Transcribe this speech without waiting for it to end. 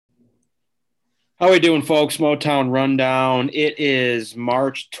How we doing, folks? Motown Rundown. It is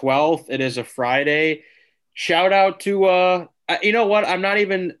March 12th. It is a Friday. Shout out to you know what? I'm not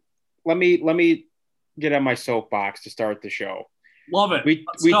even let me get on my soapbox to start the show. Love it. We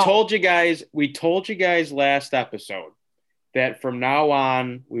Let's we go. told you guys last episode that from now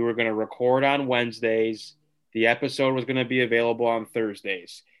on we were going to record on Wednesdays. The episode was going to be available on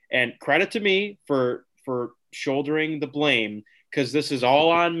Thursdays. And credit to me for shouldering the blame because this is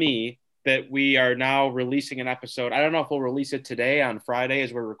all on me that we are now releasing an episode. I don't know if we'll release it today on Friday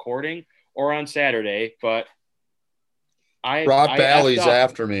as we're recording or on Saturday, but Brock I effed Bally's up.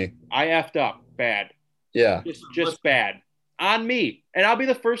 after me. I effed up bad. Yeah. Just bad on me, and I'll be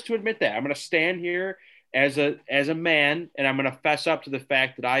the first to admit that. I'm going to stand here as a man, and I'm going to fess up to the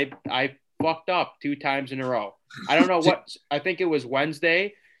fact that I fucked up 2 times in a row. I don't know what. I think it was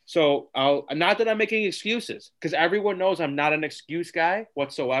Wednesday. So I'll not that I'm making excuses because everyone knows I'm not an excuse guy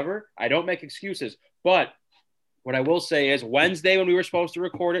whatsoever. I don't make excuses, but what I will say is Wednesday when we were supposed to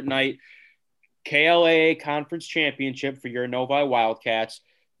record at night, KLA Conference Championship for your Novi Wildcats.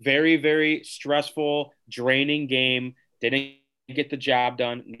 Very, very stressful, draining game. Didn't get the job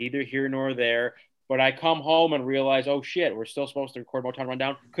done, neither here nor there. But I come home and realize, oh shit, we're still supposed to record Motown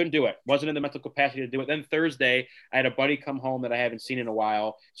Rundown. Couldn't do it. Wasn't in the mental capacity to do it. Then Thursday, I had a buddy come home that I haven't seen in a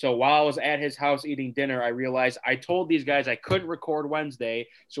while. So while I was at his house eating dinner, I realized I told these guys I couldn't record Wednesday,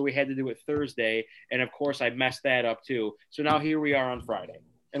 so we had to do it Thursday. And of course, I messed that up too. So now here we are on Friday,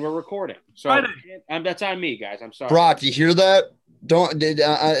 and we're recording. So that's on me, guys. I'm sorry. Brock, you hear that?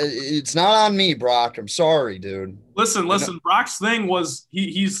 It's not on me, Brock. I'm sorry, dude. Listen. Brock's thing was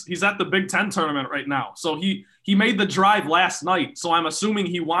he's at the Big Ten tournament right now. So he made the drive last night. So I'm assuming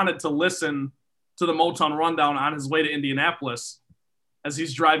he wanted to listen to the Motown Rundown on his way to Indianapolis as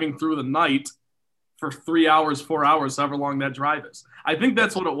he's driving through the night for 3 hours, 4 hours, however long that drive is. I think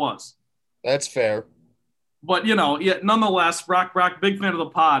that's what it was. That's fair. But nonetheless, Brock, big fan of the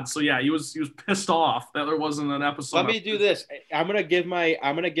pod. So yeah, he was pissed off that there wasn't an episode. Let me do this. I'm gonna give my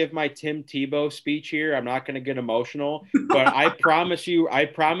Tim Tebow speech here. I'm not gonna get emotional, but I promise you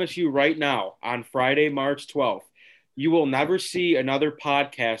right now, on Friday, March 12th, you will never see another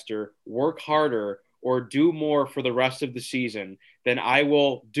podcaster work harder or do more for the rest of the season than I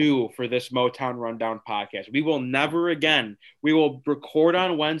will do for this Motown Rundown podcast. We will never again. We will record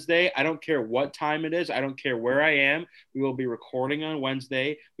on Wednesday. I don't care what time it is. I don't care where I am. We will be recording on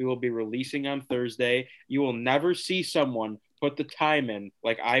Wednesday. We will be releasing on Thursday. You will never see someone put the time in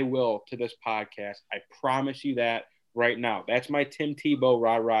like I will to this podcast. I promise you that right now. That's my Tim Tebow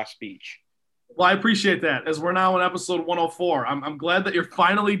rah-rah speech. Well, I appreciate that. As we're now in episode 104, I'm glad that you're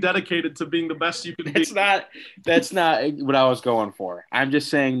finally dedicated to being the best you can be. That's not what I was going for. I'm just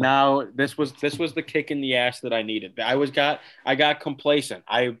saying now this was the kick in the ass that I needed. I got complacent.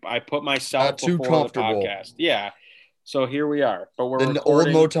 I put myself too before comfortable. the podcast. Yeah. So here we are. But we're the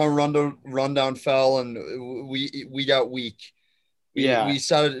recording. Old Motown rundown fell and we got weak. We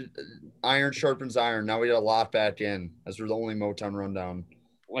started iron sharpens iron. Now we got a lot back in as we're the only Motown Rundown.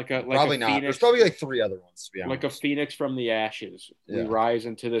 Probably not. Phoenix, there's probably like 3 other ones, to be honest. Like a phoenix from the ashes. Yeah. We rise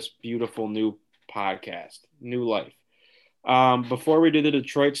into this beautiful new podcast, new life. Before we do the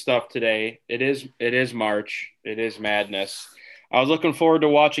Detroit stuff today, it is March. It is madness. I was looking forward to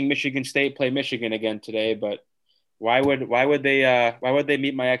watching Michigan State play Michigan again today, but why would they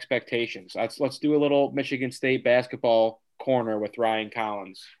meet my expectations? Let's do a little Michigan State basketball corner with Ryan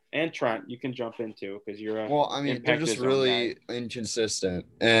Collins. And Trent, you can jump into because you're they're just really inconsistent.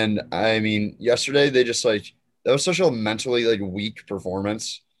 And I mean, yesterday they just that was such a mentally weak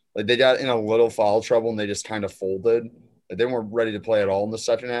performance. Like they got in a little foul trouble and they just kind of folded. Like they weren't ready to play at all in the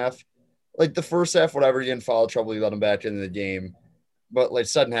second half. Like the first half, whatever, you get in foul trouble, you let them back into the game. But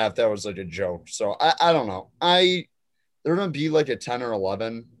second half, that was a joke. So I don't know. They're gonna be a 10 or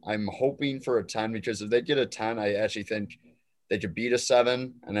 11. I'm hoping for a 10 because if they get a 10, I actually think they could beat a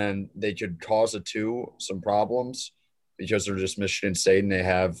 7, and then they could cause a 2 some problems because they're just Michigan State and they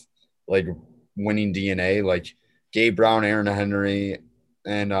have winning DNA, like Gabe Brown, Aaron Henry,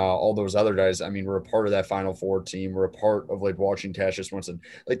 and all those other guys. I mean, we're a part of that Final Four team. We're a part of watching Cassius Winston.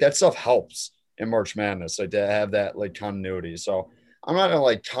 That stuff helps in March Madness, to have that continuity. So I'm not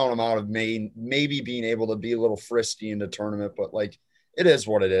gonna count them out of maybe being able to be a little frisky in the tournament, but it is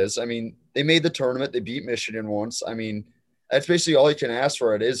what it is. I mean, they made the tournament. They beat Michigan once. I mean, that's basically all you can ask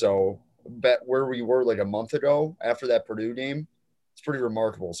for at Izzo. Bet where we were a month ago after that Purdue game. It's pretty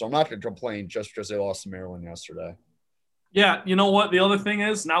remarkable. So I'm not going to complain just because they lost to Maryland yesterday. Yeah, you know what? The other thing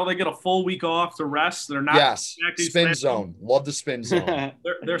is now they get a full week off to rest. They're not spin zone. Love the spin zone.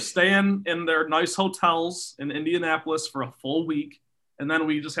 They're staying in their nice hotels in Indianapolis for a full week, And then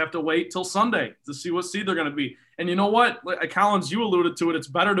we just have to wait till Sunday to see what seed they're going to be. And you know what? Like, Collins, you alluded to it. It's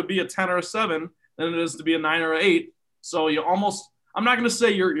better to be a 10 or a 7 than it is to be a 9 or a 8. So you almost – I'm not going to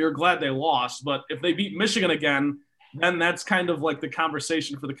say you're glad they lost, but if they beat Michigan again, then that's kind of like the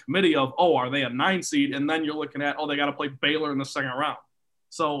conversation for the committee of, oh, are they a 9 seed? And then you're looking at, oh, they got to play Baylor in the second round.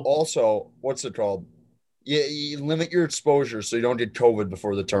 So also, what's it called? You limit your exposure so you don't get COVID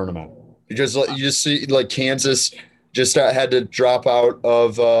before the tournament. You just see like Kansas – just had to drop out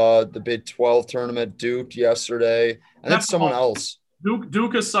of the Big 12 tournament. Duke yesterday. I think someone else.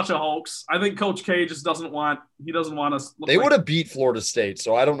 Duke is such a hoax. I think Coach K just doesn't want us. They would have beat Florida State,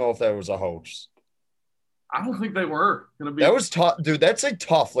 so I don't know if that was a hoax. I don't think they were gonna be. That was tough, dude. That's like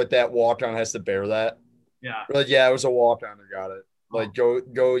tough. Like that walk-on has to bear that. Yeah. Like, yeah, it was a walk-on who got it. Like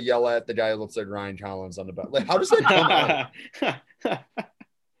go yell at the guy who looks like Ryan Collins on the back. Like, how does that come out?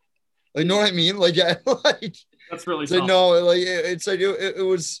 Like, you know what I mean? Like, yeah, like. That's really tough. No, like it's like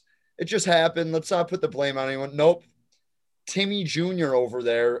it just happened. Let's not put the blame on anyone. Nope. Timmy Jr. over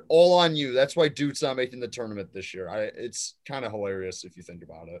there, all on you. That's why Duke's not making the tournament this year. It's kind of hilarious if you think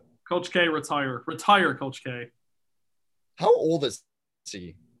about it. Coach K, retire. Retire, Coach K. How old is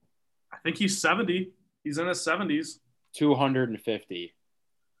he? I think he's 70. He's in his 70s. 250.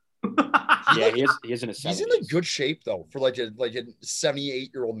 Yeah, he is in his 70s. He's in like good shape though for like a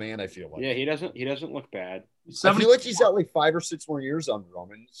 78-year-old man. I feel like. Yeah, he doesn't look bad. I feel like he's got like 5 or 6 more years under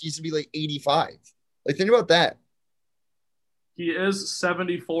him, and he's to be like 85. Like, think about that. He is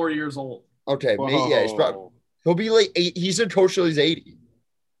 74 years old. Okay, yeah, he'll be like 8. He's a coach till he's 80.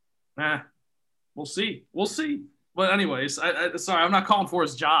 We'll see. But anyways, sorry, I'm not calling for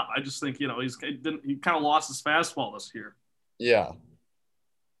his job. I just think he kind of lost his fastball this year. Yeah.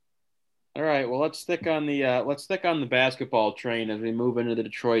 All right. Well, let's stick on the basketball train as we move into the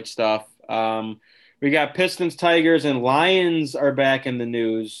Detroit stuff. We got Pistons, Tigers, and Lions are back in the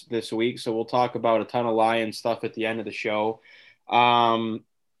news this week, so we'll talk about a ton of Lions stuff at the end of the show.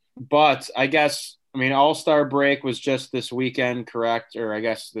 But I guess, All-Star break was just this weekend, correct? Or I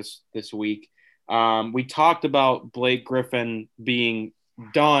guess this week. We talked about Blake Griffin being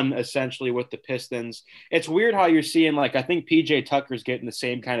done essentially with the Pistons. It's weird how you're seeing, like, I think PJ Tucker's getting the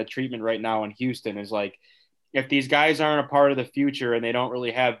same kind of treatment right now in Houston. Is like, if these guys aren't a part of the future and they don't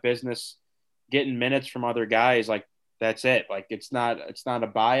really have business getting minutes from other guys, like, that's it. Like, it's not a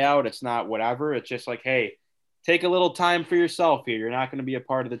buyout. It's not whatever. It's just like, hey, take a little time for yourself here. You're not going to be a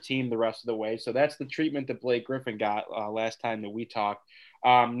part of the team the rest of the way. So that's the treatment that Blake Griffin got last time that we talked.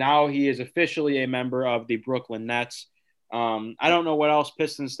 Now he is officially a member of the Brooklyn Nets. I don't know what else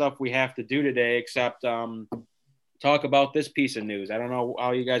Pistons stuff we have to do today except talk about this piece of news. I don't know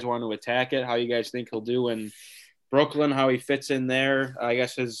how you guys want to attack it, how you guys think he'll do in Brooklyn, how he fits in there. I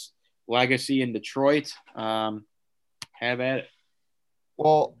guess his legacy in Detroit. Have at it.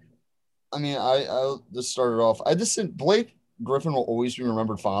 Well, I'll just start it off. I just think Blake Griffin will always be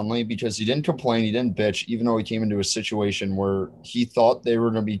remembered fondly because he didn't complain, he didn't bitch, even though he came into a situation where he thought they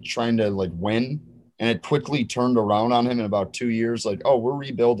were going to be trying to like win, and it quickly turned around on him in about 2 years. Like, oh, we're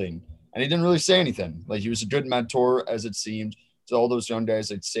rebuilding, and he didn't really say anything. Like, he was a good mentor, as it seemed, to all those young guys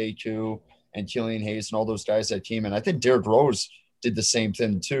like Sekou and Killian Hayes and all those guys that came in. I think Derrick Rose did the same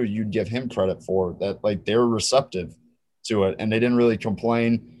thing too. You'd give him credit for that. Like, they were receptive to it, and they didn't really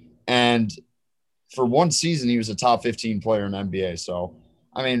complain. And for one season, he was a top 15 player in the NBA. So,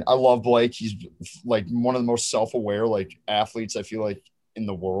 I love Blake. He's like one of the most self-aware like athletes I feel like in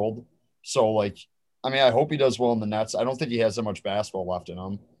the world. So, like, I hope he does well in the Nets. I don't think he has that much basketball left in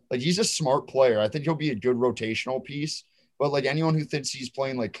him. Like, he's a smart player. I think he'll be a good rotational piece. But like, anyone who thinks he's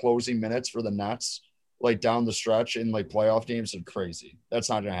playing like closing minutes for the Nets, like down the stretch in like playoff games, are crazy. That's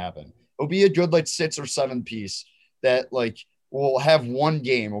not going to happen. He'll be a good like 6 or 7 piece that like we'll have one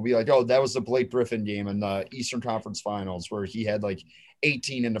game. We'll be like, oh, that was the Blake Griffin game in the Eastern Conference Finals where he had like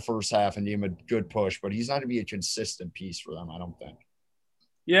 18 in the first half and gave him a good push, but he's not going to be a consistent piece for them, I don't think.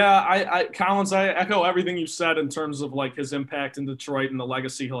 Yeah, Collins, I echo everything you said in terms of like his impact in Detroit and the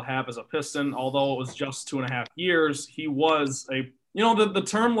legacy he'll have as a Piston. Although it was just 2.5 years, he was the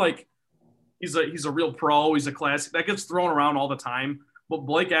term like he's a real pro, he's a classic, that gets thrown around all the time. But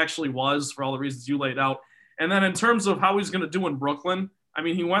Blake actually was, for all the reasons you laid out. And then in terms of how he's going to do in Brooklyn,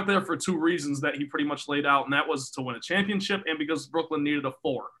 he went there for 2 reasons that he pretty much laid out, and that was to win a championship and because Brooklyn needed a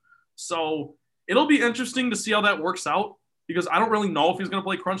 4. So it'll be interesting to see how that works out because I don't really know if he's going to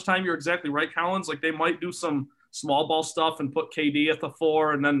play crunch time. You're exactly right, Collins. Like, they might do some small ball stuff and put KD at the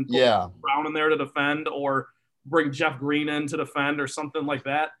 4 and then put Brown in there to defend, or bring Jeff Green in to defend or something like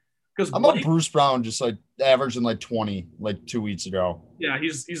that. Because I'm about Bruce Brown just like averaging like 20 like 2 weeks ago. Yeah,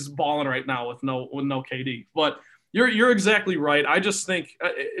 he's balling right now with no KD. But You're exactly right. I just think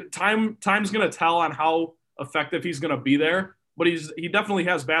time's going to tell on how effective he's going to be there. But he definitely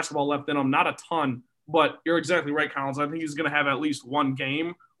has basketball left in him, not a ton. But you're exactly right, Collins. I think he's going to have at least one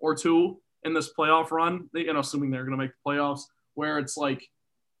game or two in this playoff run. Assuming they're going to make the playoffs, where it's like,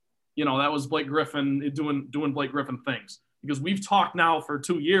 that was Blake Griffin doing Blake Griffin things. Because we've talked now for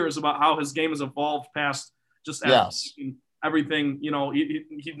 2 years about how his game has evolved past just everything.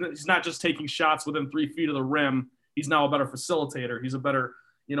 He's not just taking shots within 3 feet of the rim. He's now a better facilitator. He's a better,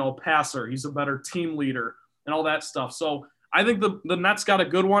 passer. He's a better team leader and all that stuff. So I think the Nets got a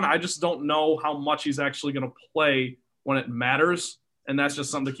good one. I just don't know how much he's actually going to play when it matters. And that's just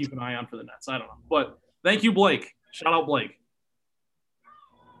something to keep an eye on for the Nets. I don't know. But thank you, Blake. Shout out Blake.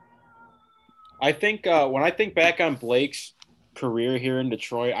 I think when I think back on Blake's career here in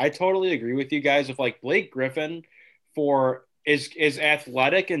Detroit, I totally agree with you guys. If like Blake Griffin is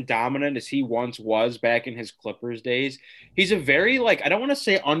athletic and dominant as he once was back in his Clippers days, he's a very I don't want to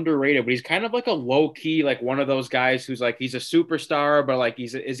say underrated, but he's kind of like a low key, like one of those guys who's like, he's a superstar, but like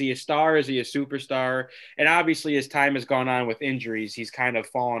is he a star? Is he a superstar? And obviously as time has gone on with injuries, he's kind of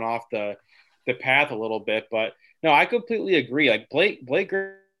fallen off the path a little bit, but no, I completely agree. Like Blake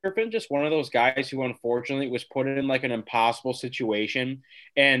Griffin, just one of those guys who unfortunately was put in like an impossible situation,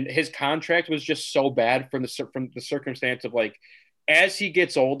 and his contract was just so bad from the circumstance of like, as he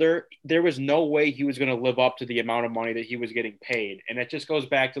gets older, there was no way he was going to live up to the amount of money that he was getting paid. And it just goes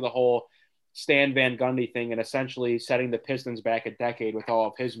back to the whole Stan Van Gundy thing and essentially setting the Pistons back a decade with all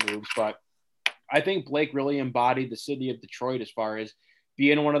of his moves. But I think Blake really embodied the city of Detroit as far as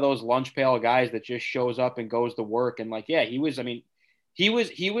being one of those lunch pail guys that just shows up and goes to work. And like, yeah, he was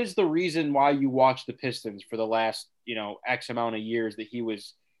the reason why you watched the Pistons for the last, X amount of years that he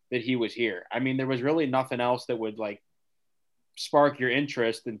was here. I mean, there was really nothing else that would like spark your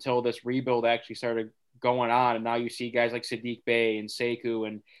interest until this rebuild actually started going on. And now you see guys like Saddiq Bey and Sekou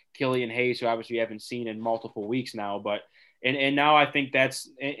and Killian Hayes, who obviously you haven't seen in multiple weeks now, but, and now I think that's,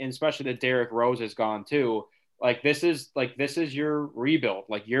 and especially that Derrick Rose has gone too. This is your rebuild.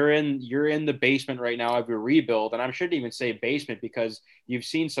 Like you're in the basement right now of your rebuild. And I shouldn't even say basement because you've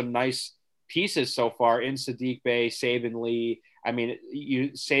seen some nice pieces so far in Saddiq Bey, Saben Lee. I mean,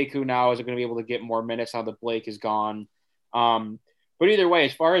 Sekou now is going to be able to get more minutes now that Blake is gone. But either way,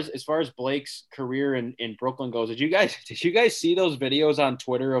 as far as Blake's career in Brooklyn goes, did you guys see those videos on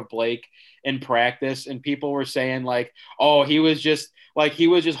Twitter of Blake in practice? And people were saying like, oh, he was just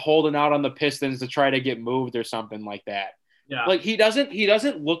holding out on the Pistons to try to get moved or something like that. Yeah. Like he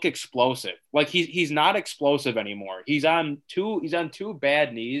doesn't look explosive. Like he's not explosive anymore. He's on two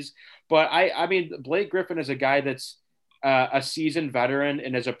bad knees. But I mean, Blake Griffin is a guy that's a seasoned veteran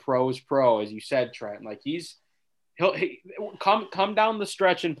and is a pro's pro, as you said, Trent. Like he'll come down the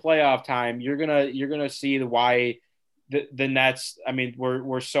stretch in playoff time. You're gonna see why the Nets. I mean,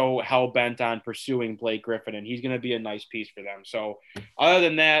 we're so hell bent on pursuing Blake Griffin, and he's gonna be a nice piece for them. So, other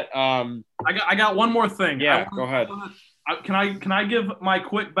than that, I got one more thing. Yeah, go ahead. Can I give my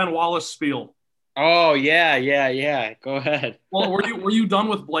quick Ben Wallace spiel? Oh yeah. Go ahead. Well, were you done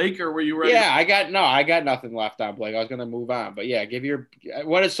with Blake, or were you ready? Yeah, I got nothing left on Blake. I was gonna move on, but yeah,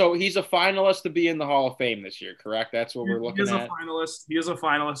 so he's a finalist to be in the Hall of Fame this year, correct? That's what we're looking at. He is a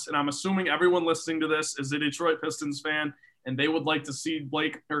finalist, and I'm assuming everyone listening to this is a Detroit Pistons fan, and they would like to see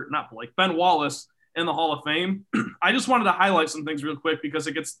Ben Wallace in the Hall of Fame. I just wanted to highlight some things real quick because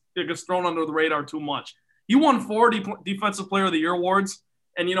it gets thrown under the radar too much. He won 4 Defensive Player of the Year awards.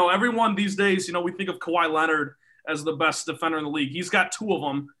 And, everyone these days, we think of Kawhi Leonard as the best defender in the league. He's got 2 of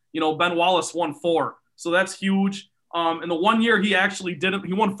them. Ben Wallace won 4. So that's huge. And the 1 year he actually didn't –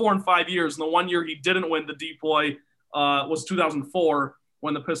 he won 4 in 5 years. And the 1 year he didn't win the DPOY was 2004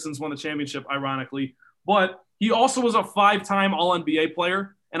 when the Pistons won the championship, ironically. But he also was a 5-time All-NBA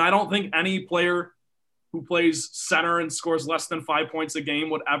player. And I don't think any player who plays center and scores less than 5 points a game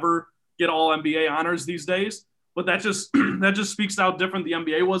would ever get All-NBA honors these days. But that just speaks to how different the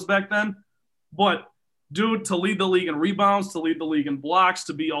NBA was back then. But, dude, to lead the league in rebounds, to lead the league in blocks,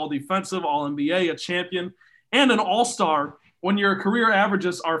 to be all defensive, all NBA, a champion, and an all-star when your career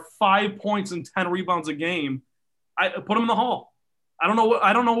averages are 5 points and 10 rebounds a game, I put him in the Hall. I don't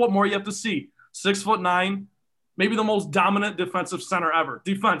know what more you have to see. 6'9", maybe the most dominant defensive center ever.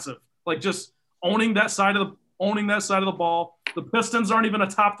 Defensive, like just owning that side of the ball. The Pistons aren't even a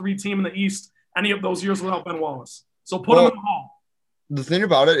top 3 team in the East any of those years without Ben Wallace. So put him in the Hall. The thing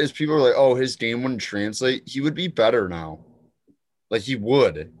about it is people are like, oh, his game wouldn't translate. He would be better now. Like he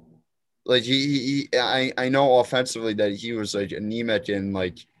would. Like I know offensively that he was like anemic and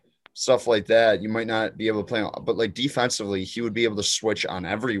like stuff like that. You might not be able to play, but like defensively, he would be able to switch on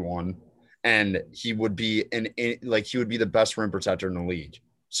everyone. and he would be he would be the best rim protector in the league.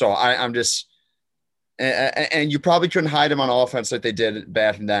 So I'm just, and you probably couldn't hide him on offense like they did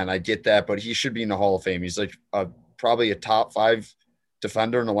back then. I get that, but he should be in the Hall of Fame. He's like probably a top 5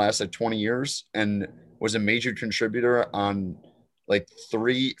 defender in the last like 20 years, and was a major contributor on like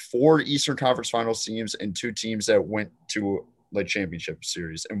 4 Eastern Conference Finals teams and 2 teams that went to like championship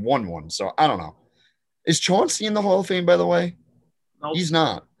series and won one. So I don't know. Is Chauncey in the Hall of Fame, by the way? Nope. He's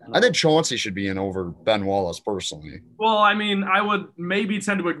not. I think Chauncey should be in over Ben Wallace personally. Well, I mean, I would maybe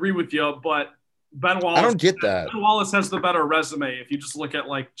tend to agree with you, but Ben Wallace. I don't get that. Ben Wallace has the better resume if you just look at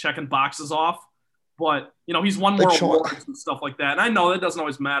like checking boxes off. But he's won more awards and stuff like that. And I know that doesn't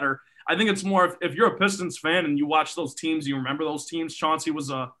always matter. I think it's more if you're a Pistons fan and you watch those teams, you remember those teams. Chauncey was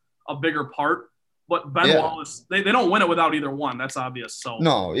a bigger part. But Ben Wallace, they don't win it without either one. That's obvious. So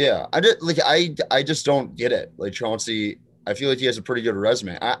no, yeah, I just don't get it. Like Chauncey, I feel like he has a pretty good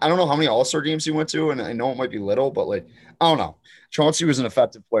resume. I don't know how many All-Star games he went to, and I know it might be little, but like I don't know. Chauncey was an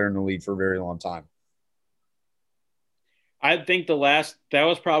effective player in the league for a very long time. I think that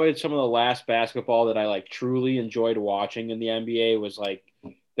was probably some of the last basketball that I like truly enjoyed watching in the NBA was like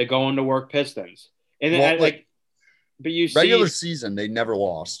the going to work Pistons. And then but you see regular season they never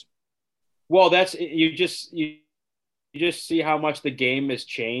lost. Well, that's you just see how much the game has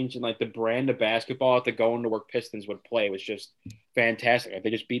changed, and like the brand of basketball that the going to work Pistons would play was just fantastic. Like, they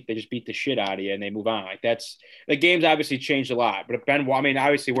just beat the shit out of you and they move on. Like that's the game's obviously changed a lot. But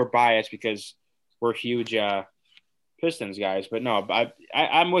obviously we're biased because we're huge Pistons guys. But no,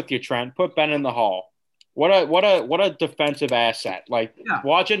 I'm with you, Trent. Put Ben in the Hall. What a defensive asset. Like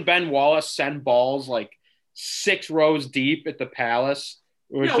watching Ben Wallace send balls like 6 rows deep at the Palace.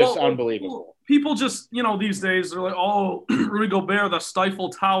 It was just unbelievable. People just, these days they're like, oh, Rudy Gobert, the Stifle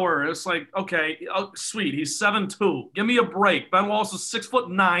Tower. It's like, okay, sweet. He's 7'2". Give me a break. Ben Wallace is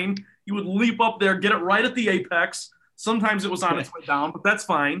 6'9". He would leap up there, get it right at the apex. Sometimes it was on its way down, but that's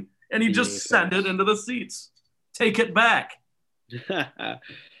fine. And he just sent it into the seats. Take it back. I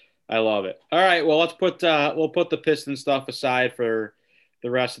love it. All right, well, we'll put the Piston stuff aside for the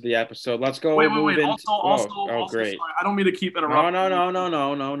rest of the episode. Let's go. Wait. Also, great. Sorry, I don't mean to keep interrupting.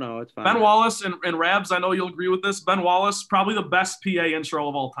 No. It's fine. Ben Wallace and Rabs, I know you'll agree with this. Ben Wallace, probably the best PA intro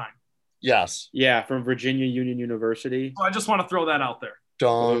of all time. Yes. Yeah, from Virginia Union University. So I just want to throw that out there.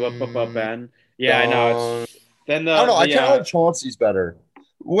 Ben. Yeah, I know. Then I don't know. I kind of like Chauncey's better.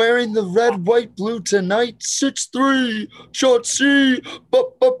 Wearing the red, white, blue tonight. 6'3", Chauncey,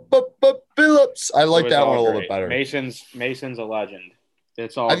 Phillips. I like that one a little bit better. Mason's a legend.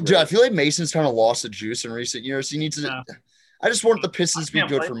 It's all. I feel like Mason's kind of lost the juice in recent years. He needs to. Yeah. I just want the Pistons to be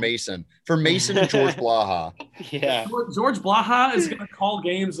good for Mason. For Mason and George Blaha. Yeah. George Blaha is going to call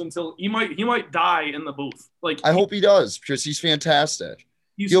games until he might die in the booth. Like I hope he does because he's fantastic.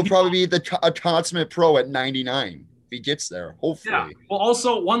 He'll probably be a consummate pro at 99 if he gets there. Hopefully. Yeah. Well,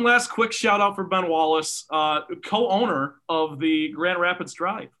 also one last quick shout out for Ben Wallace, co-owner of the Grand Rapids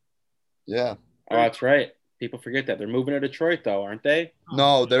Drive. Yeah. Oh, that's right. People forget that. They're moving to Detroit, though, aren't they?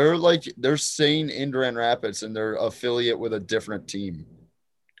 No, they're staying in Grand Rapids, and they're affiliate with a different team.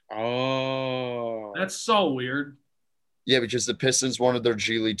 Oh. That's so weird. Yeah, because the Pistons wanted their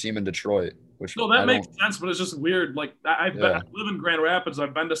G League team in Detroit. That makes sense, but it's just weird. Like, I live in Grand Rapids.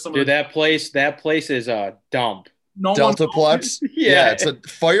 I've been to some of that place is a dump. Deltaplex? Yeah, it's a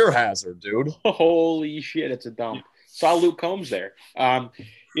fire hazard, dude. Holy shit, it's a dump. Saw Luke Combs there.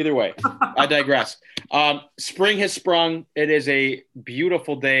 Either way, I digress. Spring has sprung. It is a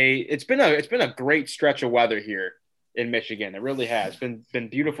beautiful day. It's been a great stretch of weather here in Michigan. It really has been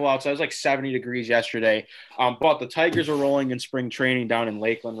beautiful outside. It was like 70 degrees yesterday. But the Tigers are rolling in spring training down in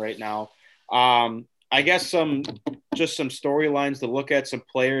Lakeland right now. I guess some storylines to look at, some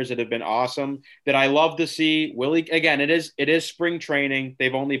players that have been awesome that I love to see. Willie, again, it is spring training.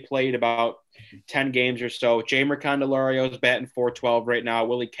 They've only played about 10 games or so. Jamer Candelario is batting .412 right now.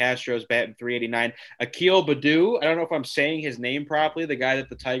 Willie Castro is batting .389. Akil Baddoo, I don't know if I'm saying his name properly, the guy that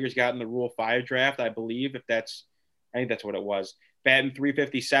the Tigers got in the Rule 5 draft, I think that's what it was. Batting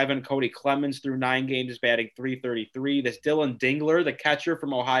 .357. Cody Clemens through 9 games is batting .333. This Dylan Dingler, the catcher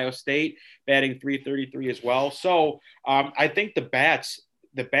from Ohio State, batting .333 as well. So I think the bats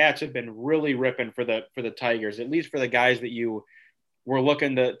have been really ripping for the Tigers, at least for the guys that you were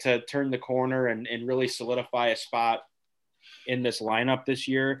looking to turn the corner and really solidify a spot in this lineup this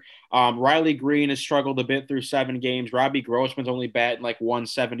year. Riley Green has struggled a bit through 7 games. Robbie Grossman's only batting like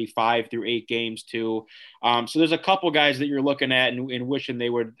 175 through 8 games too. So there's a couple guys that you're looking at and wishing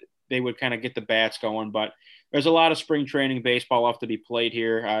they would kind of get the bats going, but there's a lot of spring training baseball left to be played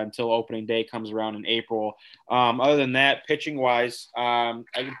here until opening day comes around in April. Other than that, pitching wise,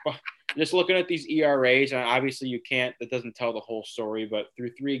 just looking at these ERAs, and obviously you can't, that doesn't tell the whole story, but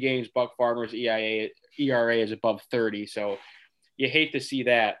through 3 games, Buck Farmer's ERA is above 30. So you hate to see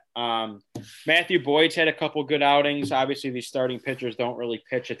that. Matthew Boyd's had a couple good outings. Obviously, these starting pitchers don't really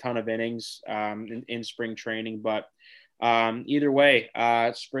pitch a ton of innings in spring training, but either way,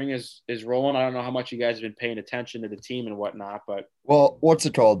 spring is rolling. I don't know how much you guys have been paying attention to the team and whatnot, but well, what's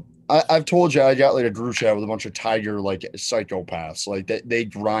it called? I've told you I got like a group chat with a bunch of Tiger like psychopaths. Like they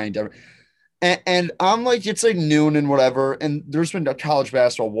grind and I'm like, it's like noon and whatever. And there's been a college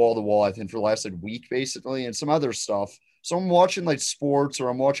basketball wall to wall, I think, for the last like week, basically, and some other stuff. So I'm watching like sports or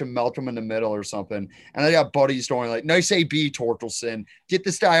I'm watching Malcolm in the Middle or something. And I got buddies going like, nice AB, Torkelson. Get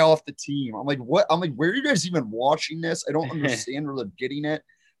this guy off the team. I'm like, what? I'm like, where are you guys even watching this? I don't understand where they're getting it.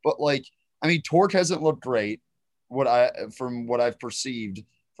 But like, I mean, Torque hasn't looked great from what I've perceived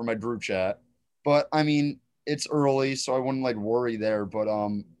from my group chat. But I mean, it's early, so I wouldn't like worry there. But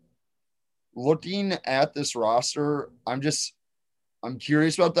looking at this roster, I'm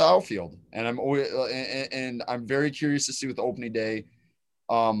curious about the outfield, and I'm very curious to see what the opening day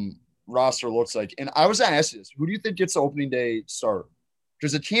roster looks like. And I was going to ask you this: who do you think gets the opening day start?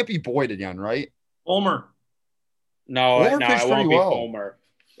 Because it can't be Boyd again, right? Fulmer. No, it won't be Fulmer.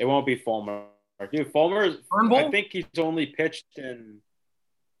 It won't be Fulmer. Dude, Fulmer. I think he's only pitched in.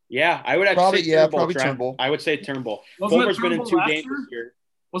 Yeah, I would actually say Turnbull. I would say Turnbull. Fulmer's been in 2 games this year.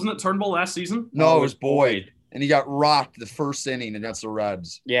 Wasn't it Turnbull last season? No, it was Boyd. And he got rocked the first inning against the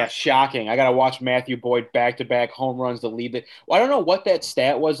Reds. Yeah, shocking. I got to watch Matthew Boyd back-to-back home runs to lead it. Well, I don't know what that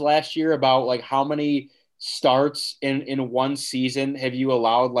stat was last year about like how many starts in one season have you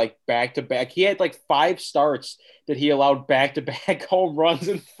allowed like back-to-back. He had like 5 starts that he allowed back-to-back home runs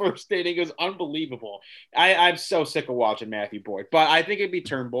in the first inning. It was unbelievable. I'm so sick of watching Matthew Boyd. But I think it'd be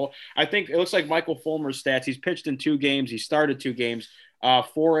Turnbull. I think it looks like Michael Fulmer's stats. He's pitched in 2 games. He started 2 games.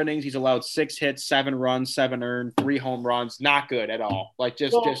 4 innings, he's allowed 6 hits, 7 runs, 7 earned, 3 home runs. Not good at all. Like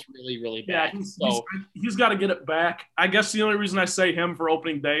just really, really bad. Yeah, he's got to get it back. I guess the only reason I say him for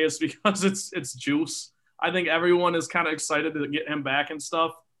opening day is because it's juice. I think everyone is kind of excited to get him back and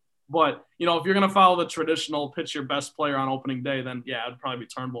stuff. But if you're gonna follow the traditional pitch your best player on opening day, then yeah, it'd probably be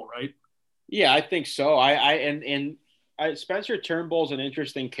Turnbull, right? Yeah, I think so. Spencer Turnbull's an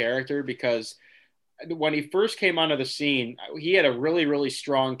interesting character because when he first came onto the scene, he had a really, really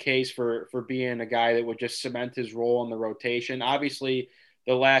strong case for being a guy that would just cement his role in the rotation. Obviously,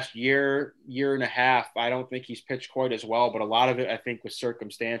 the last year and a half, I don't think he's pitched quite as well, but a lot of it, I think, was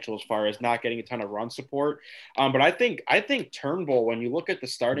circumstantial as far as not getting a ton of run support. But I think Turnbull, when you look at the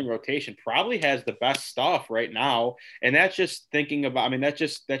starting rotation, probably has the best stuff right now. And that's just thinking about, that's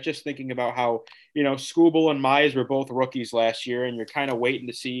just thinking about how, Skubal and Mize were both rookies last year, and you're kind of waiting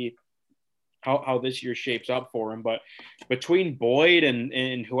to see how this year shapes up for him. But between Boyd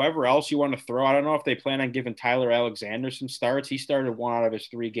and whoever else you want to throw, I don't know if they plan on giving Tyler Alexander some starts. He started 1 out of his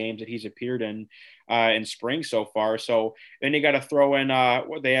 3 games that he's appeared in spring so far. So then you got to throw in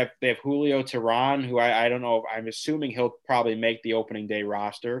they have Julio Teheran, who I don't know. I'm assuming he'll probably make the opening day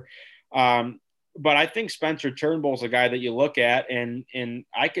roster. But I think Spencer Turnbull's a guy that you look at, and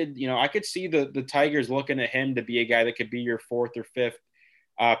I could see the Tigers looking at him to be a guy that could be your 4th or 5th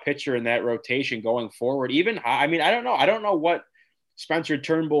pitcher in that rotation going forward. I don't know what Spencer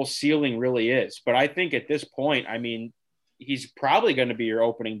Turnbull's ceiling really is, but I think at this point, he's probably going to be your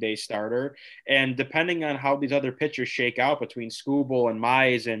opening day starter. And depending on how these other pitchers shake out between Skubal and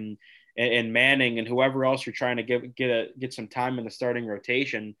Mize and Manning and whoever else you're trying to get some time in the starting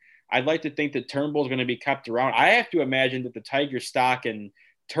rotation, I'd like to think that Turnbull is going to be kept around. I have to imagine that the Tigers stock and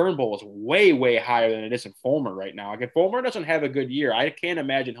Turnbull is way, way higher than it is in Fulmer right now. Like if Fulmer doesn't have a good year, I can't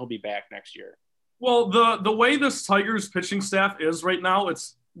imagine he'll be back next year. Well, the way this Tigers pitching staff is right now,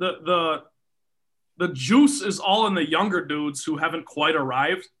 it's the juice is all in the younger dudes who haven't quite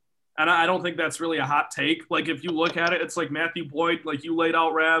arrived. And I don't think that's really a hot take. Like if you look at it, it's like Matthew Boyd, like you laid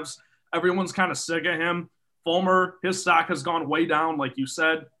out, Ravs. Everyone's kind of sick of him. Fulmer, his stock has gone way down, like you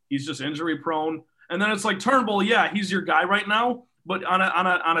said. He's just injury prone. And then it's like Turnbull, yeah, he's your guy right now. But on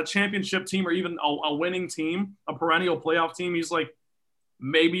a championship team or even a winning team, a perennial playoff team, he's like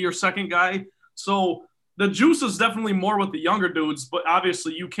maybe your second guy. So the juice is definitely more with the younger dudes, but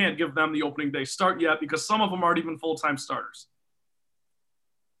obviously you can't give them the opening day start yet because some of them aren't even full-time starters.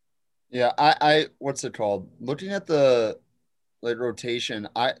 Yeah, I what's it called? Looking at the rotation,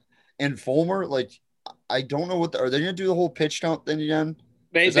 and Fulmer, I don't know are they gonna do the whole pitch count thing again?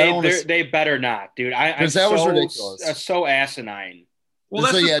 They better not, dude. Was ridiculous. So asinine. Well,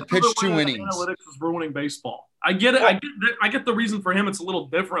 that's pitch 2 innings. Analytics is ruining baseball. I get it. I get the reason for him. It's a little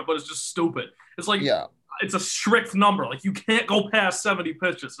different, but it's just stupid. It's like it's a strict number. Like, you can't go past 70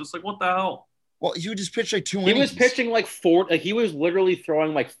 pitches. It's like, what the hell? Well, he would just pitch like 2 He innings. was pitching like 4. Like, he was literally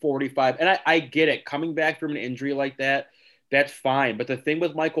throwing like 45. And I get it. Coming back from an injury like that, that's fine. But the thing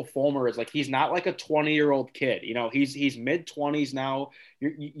with Michael Fulmer is, like, he's not like a 20-year-old kid. You know, he's mid-20s now.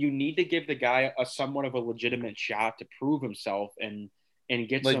 You need to give the guy a somewhat of a legitimate shot to prove himself and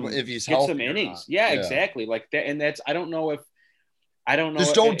get Like, some if he's get some healthy or innings. not. Yeah, Yeah. exactly. Like that. And that's, I don't know.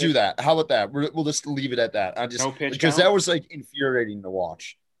 Just don't do that. How about that? We'll just leave it at that. No pitch because count? that was like infuriating to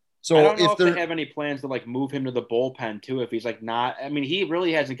watch. So I don't know if they they have any plans to like move him to the bullpen too. If he's like not, I mean, he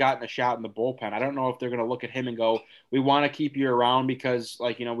really hasn't gotten a shot in the bullpen. I don't know if they're going to look at him and go, "We want to keep you around because,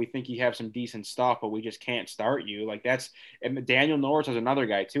 like, you know, we think you have some decent stuff, but we just can't start you." Like, that's, and Daniel Norris is another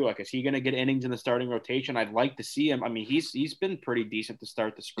guy too. Like, is he going to get innings in the starting rotation? I'd like to see him. I mean, he's been pretty decent to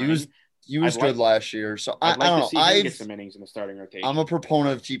start the spring. he was good last year. So I'd like I to don't see know. him get some innings in the starting rotation. I'm a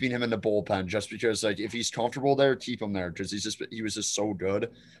proponent of keeping him in the bullpen just because, like, if he's comfortable there, keep him there because he was just so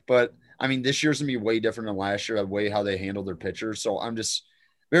good. But I mean, this year's gonna be way different than last year, the way how they handled their pitchers. So I'm just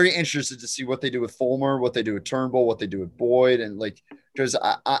very interested to see what they do with Fulmer, what they do with Turnbull, what they do with Boyd, and like because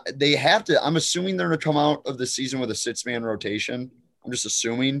they have to. I'm assuming they're gonna come out of the season with a 6-man rotation. I'm just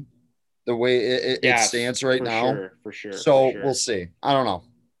assuming the way it stands right now. For sure. So we'll see. I don't know.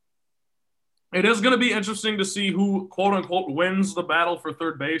 It is going to be interesting to see who, quote unquote, wins the battle for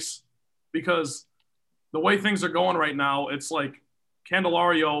third base, because the way things are going right now, it's like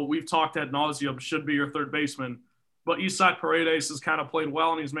Candelario, we've talked ad nauseum, should be your third baseman, but Isaac Paredes has kind of played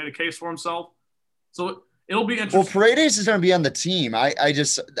well and he's made a case for himself. So it'll be interesting. Well, Paredes is going to be on the team. I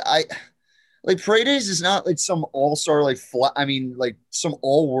like Paredes is not like some all-star, like like some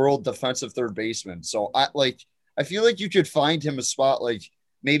all-world defensive third baseman. So I feel like you could find him a spot, like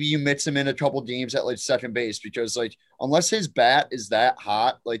maybe you mix him in a couple games at like second base, because like unless his bat is that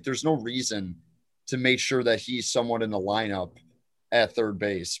hot, like there's no reason to make sure that he's somewhat in the lineup at third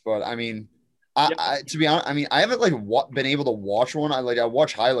base. But I mean, to be honest, I mean, I haven't been able to watch one. I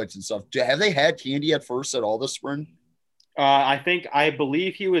watch highlights and stuff. Have they had Candy at first at all this spring? I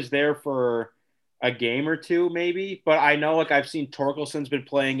believe he was there for a game or two, maybe. But I know, like, I've seen Torkelson's been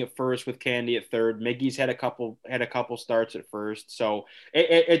playing at first with Candy at third. Miggy's had a couple starts at first. So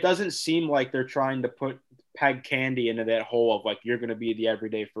it doesn't seem like they're trying to peg Candy into that hole of like, you're going to be the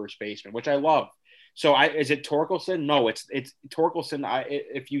everyday first baseman, which I love. So is it Torkelson? No, it's Torkelson.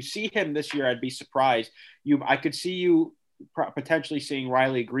 If you see him this year, I'd be surprised. I could see you potentially seeing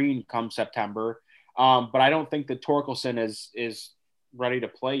Riley Green come September. But I don't think that Torkelson is ready to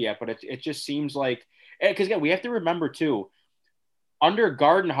play yet. But it just seems like, because again, we have to remember too, under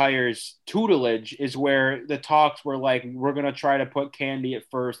Gardenhire's tutelage is where the talks were like, we're going to try to put Candy at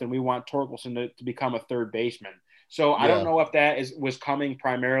first and we want Torkelson to become a third baseman. So I don't know if that was coming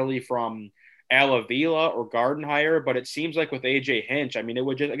primarily from Al Avila or Gardenhire, but it seems like with AJ Hinch, I mean, it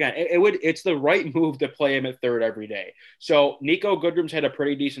would just, again, it's the right move to play him at third every day. So Nico Goodrum's had a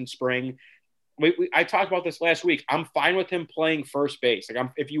pretty decent spring. I talked about this last week. I'm fine with him playing first base.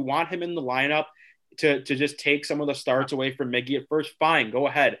 Like, if you want him in the lineup to just take some of the starts away from Miggy at first, fine, go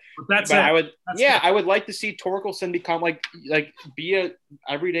ahead. But I would like to see Torkelson become like be a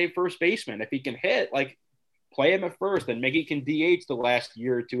everyday first baseman. If he can hit, like, play him at first, and Miggy can DH the last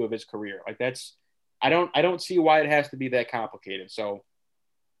year or two of his career. Like, that's, I don't see why it has to be that complicated. So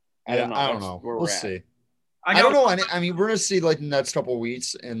I don't know. We'll see. I don't know. I mean, we're gonna see like the next couple of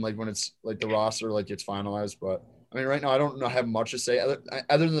weeks, and like when it's like the roster like gets finalized. But I mean, right now I don't have much to say other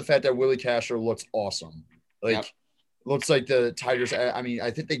than the fact that Willie Castro looks awesome. Like, looks like the Tigers. I mean, I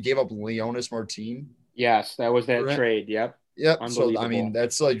think they gave up Leonis Martin. Yes, that was that trade. Yep. So I mean,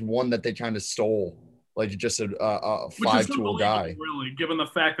 that's like one that they kind of stole. Like, just a 5-tool guy. Really, given the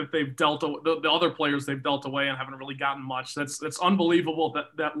fact that they've dealt the other players they've dealt away and haven't really gotten much. That's unbelievable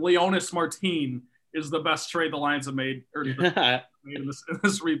that Leonis Martin is the best trade the Lions have made in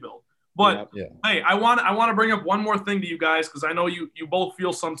this rebuild. But hey, I want to bring up one more thing to you guys, because I know you both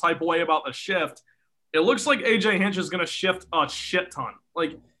feel some type of way about the shift. It looks like AJ Hinch is going to shift a shit ton.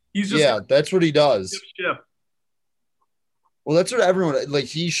 Like, he's just that's what he does. Shift. Well, that's what everyone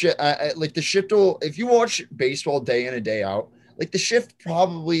like. Like the shift will. If you watch baseball day in and day out, like the shift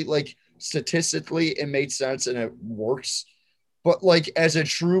probably like statistically it made sense and it works. But like as a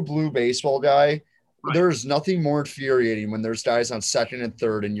true blue baseball guy, there's nothing more infuriating when there's guys on second and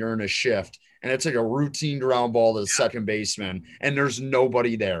third and you're in a shift and it's like a routine ground ball to the second baseman and there's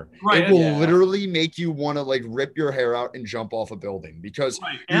nobody there. Right. It will literally make you want to like rip your hair out and jump off a building, because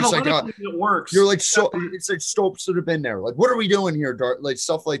you're just like, it works. You're like, so it's like Stokes should have been there. Like, what are we doing here, Dart? Like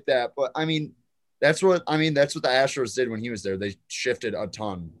stuff like that. But I mean, That's what the Astros did when he was there. They shifted a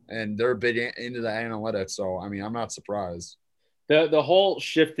ton, and they're big into the analytics. So I mean, I'm not surprised. The whole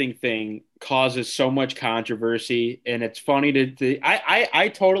shifting thing causes so much controversy, and it's funny I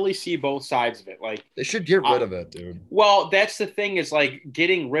totally see both sides of it. Like, they should get rid of it, dude. Well, that's the thing, is like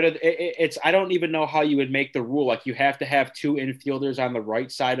getting rid of it's. I don't even know how you would make the rule. Like, you have to have 2 infielders on the right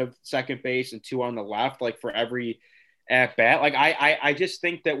side of second base and 2 on the left, like for every at bat. Like, I just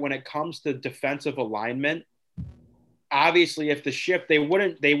think that when it comes to defensive alignment, obviously if the shift, they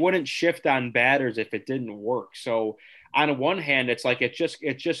wouldn't shift on batters if it didn't work. So on one hand, it's like it's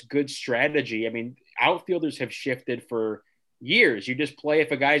just good strategy. I mean, outfielders have shifted for years. You just play,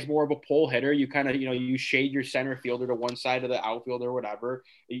 if a guy's more of a pull hitter, you kind of, you shade your center fielder to one side of the outfield or whatever.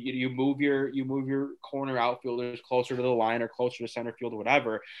 You move your corner outfielders closer to the line or closer to center field or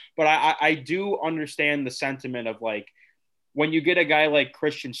whatever. But I do understand the sentiment of, like, when you get a guy like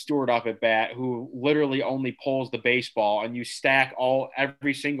Christian Stewart up at bat who literally only pulls the baseball, and you stack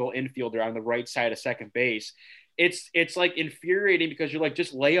every single infielder on the right side of second base, it's like infuriating, because you're like,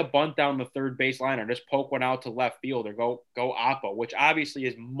 just lay a bunt down the third base line, or just poke one out to left field, or go oppo, which obviously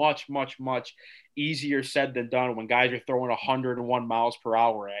is much, much, much easier said than done when guys are throwing 101 miles per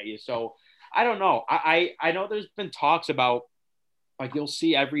hour at you. So I don't know. I know there's been talks about, like, you'll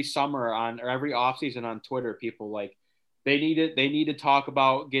see every summer or every offseason on Twitter, people like, they need to talk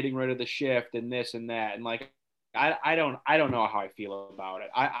about getting rid of the shift and this and that. And like, I don't know how I feel about it.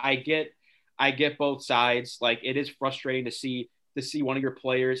 I get both sides. Like, it is frustrating to see one of your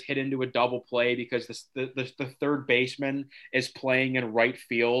players hit into a double play because the third baseman is playing in right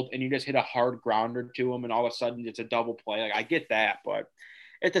field, and you just hit a hard grounder to him, and all of a sudden it's a double play. Like, I get that, but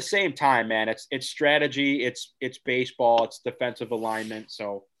at the same time, man, it's strategy, it's baseball, it's defensive alignment.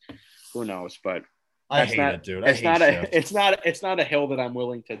 So who knows? But I hate it, dude. It's not a hill that I'm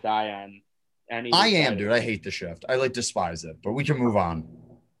willing to die on. I am, dude. I hate the shift. I despise it, but we can move on.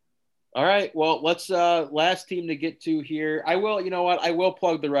 All right. Well, let's last team to get to here. I will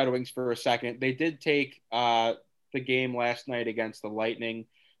plug the Red Wings for a second. They did take the game last night against the Lightning.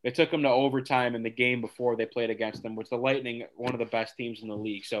 It took them to overtime in the game before they played against them, which the Lightning, one of the best teams in the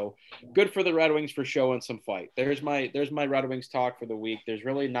league. So good for the Red Wings for showing some fight. There's my Red Wings talk for the week. There's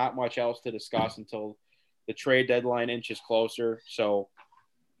really not much else to discuss until the trade deadline inches closer. So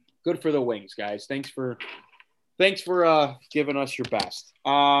good for the Wings, guys. Thanks for giving us your best.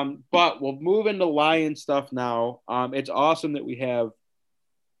 But we'll move into Lion stuff now. It's awesome that we have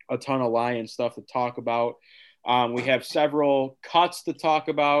a ton of Lion stuff to talk about. We have several cuts to talk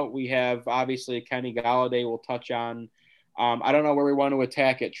about. We have, obviously, Kenny Golladay we'll touch on. I don't know where we want to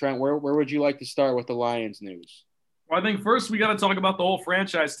attack it. Trent, where would you like to start with the Lions news? Well, I think first we got to talk about the whole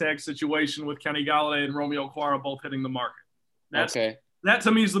franchise tag situation with Kenny Golladay and Romeo Okwara both hitting the market. That,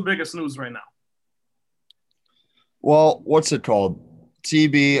 to me, is the biggest news right now. Well, what's it called?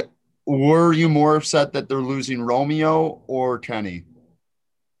 TB, were you more upset that they're losing Romeo or Kenny?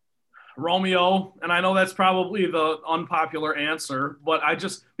 Romeo, and I know that's probably the unpopular answer, but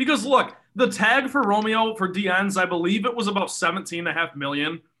because look, the tag for Romeo for DNs, I believe it was about $17.5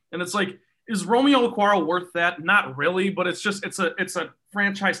 million, and it's like, is Romeo Okwara worth that? Not really, but it's a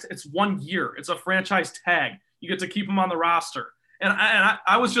franchise. It's 1 year. It's a franchise tag. You get to keep him on the roster. And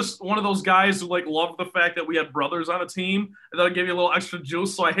I was just one of those guys who like loved the fact that we had brothers on a team, and that'll give you a little extra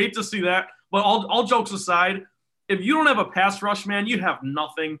juice. So I hate to see that. But all jokes aside, if you don't have a pass rush, man, you have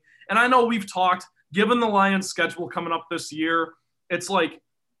nothing. And I know we've talked, given the Lions' schedule coming up this year, it's like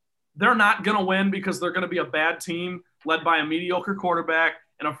they're not going to win because they're going to be a bad team led by a mediocre quarterback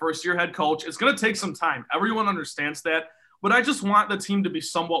and a first-year head coach. It's going to take some time. Everyone understands that. But I just want the team to be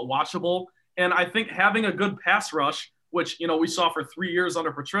somewhat watchable. And I think having a good pass rush, which, we saw for 3 years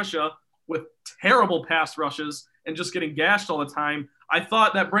under Patricia with terrible pass rushes and just getting gashed all the time, I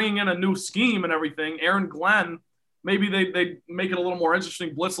thought that bringing in a new scheme and everything, Aaron Glenn, maybe they make it a little more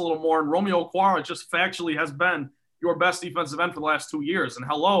interesting, blitz a little more, and Romeo Okwara just factually has been your best defensive end for the last 2 years. And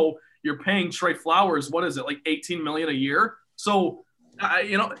hello, you're paying Trey Flowers, what is it, like $18 million a year? So,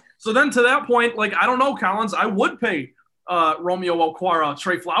 so then to that point, like, I don't know, Collins, I would pay Romeo Okwara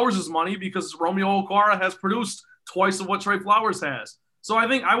Trey Flowers' money because Romeo Okwara has produced twice of what Trey Flowers has. So I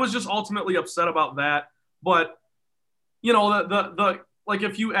think I was just ultimately upset about that. But, like,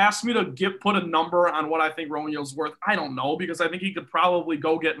 if you asked me to put a number on what I think Romeo's worth, I don't know, because I think he could probably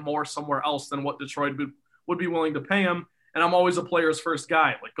go get more somewhere else than what Detroit would be willing to pay him. And I'm always a player's first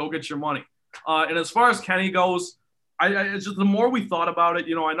guy. Like, go get your money. And as far as Kenny goes, it's just the more we thought about it,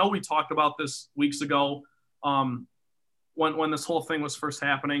 I know we talked about this weeks ago when this whole thing was first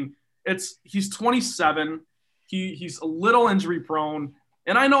happening. He's 27. He's a little injury prone.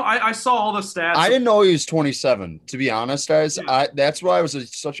 And I know I saw all the stats. I didn't know he was 27, to be honest, guys. Yeah. That's why I was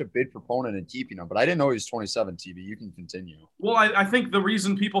such a big proponent in keeping him, but I didn't know he was 27, TB. You can continue. Well, I think the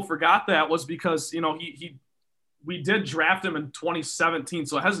reason people forgot that was because, we did draft him in 2017.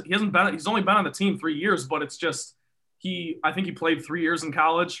 So he's only been on the team 3 years, but it's just, I think he played 3 years in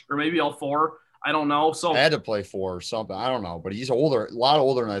college, or maybe all 4. I don't know. So I had to play 4 or something. I don't know, but he's older, a lot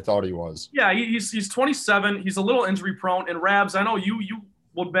older than I thought he was. Yeah, he's 27. He's a little injury prone. And Rabs, I know you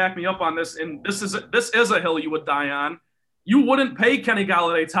would back me up on this, and this is a hill you would die on. You wouldn't pay Kenny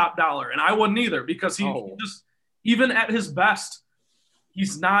Golladay top dollar, and I wouldn't either, because he just, even at his best,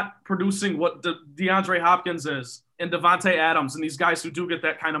 he's not producing what DeAndre Hopkins is and Devontae Adams and these guys who do get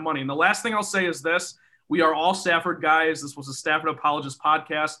that kind of money. And the last thing I'll say is this: we are all Stafford guys. This was a Stafford Apologist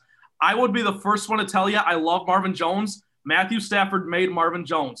podcast. I would be the first one to tell you I love Marvin Jones. Matthew Stafford made Marvin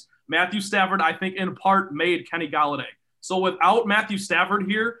Jones. Matthew Stafford, I think, in part, made Kenny Golladay. So without Matthew Stafford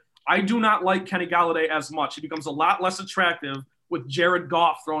here, I do not like Kenny Golladay as much. He becomes a lot less attractive with Jared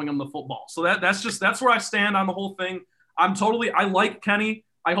Goff throwing him the football. So that's where I stand on the whole thing. I like Kenny.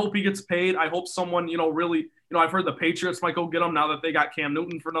 I hope he gets paid. I hope someone, really, I've heard the Patriots might go get him now that they got Cam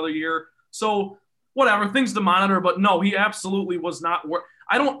Newton for another year. So whatever, things to monitor, but no, he absolutely was not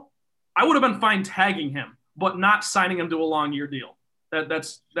I would have been fine tagging him, but not signing him to a long year deal.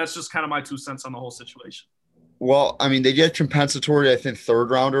 That's just kind of my 2 cents on the whole situation. Well, I mean, they get compensatory, I think,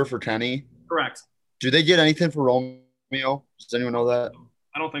 3rd rounder for Kenny. Correct. Do they get anything for Romeo? Does anyone know that?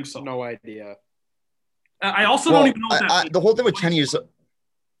 I don't think so. No idea. I also don't even know what that means. The whole thing with Kenny is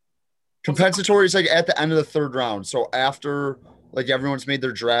compensatory is like at the end of the 3rd round. So after like everyone's made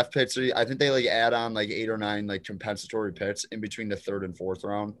their draft picks, I think they like add on like 8 or 9 like compensatory picks in between the 3rd and 4th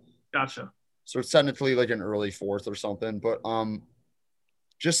round. Gotcha. So it's technically like an early 4th or something. But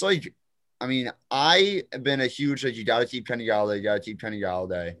just like, I mean, I have been a huge, like, you got to keep Kenny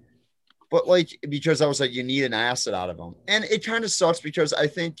Golladay. But, like, because I was like, you need an asset out of him. And it kind of sucks because I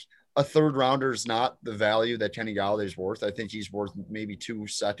think a 3rd rounder is not the value that Kenny Golladay is worth. I think he's worth maybe 2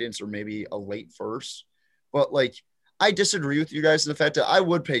 seconds or maybe a late 1st. But, like, I disagree with you guys in the fact that I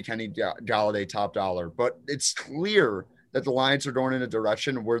would pay Kenny Golladay top dollar. But it's clear that the Lions are going in a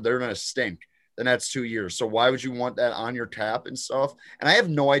direction where they're going to stink the next 2 years. So why would you want that on your cap and stuff? And I have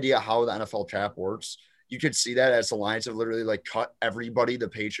no idea how the NFL cap works. You could see that as the Lions have literally like cut everybody the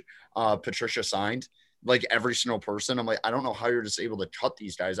page Patricia signed, like every single person. I'm like, I don't know how you're just able to cut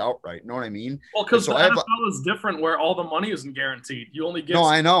these guys outright. You know what I mean? Well, because the NFL is different where all the money isn't guaranteed. You only get. No,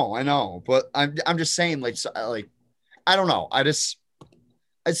 I know. But I'm just saying, like, I don't know.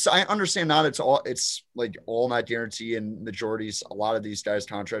 I understand not it's like all not guarantee, and majorities, a lot of these guys'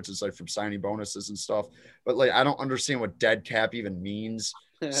 contracts is like from signing bonuses and stuff, but like I don't understand what dead cap even means,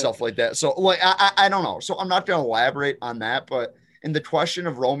 stuff like that. So like I don't know. So I'm not gonna elaborate on that, but in the question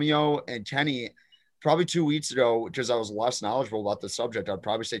of Romeo and Kenny, probably 2 weeks ago, because I was less knowledgeable about the subject, I'd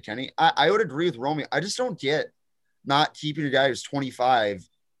probably say Kenny. I would agree with Romeo. I just don't get not keeping a guy who's 25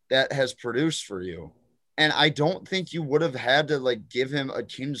 that has produced for you. And I don't think you would have had to like give him a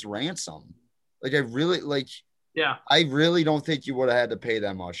king's ransom. Like I really don't think you would have had to pay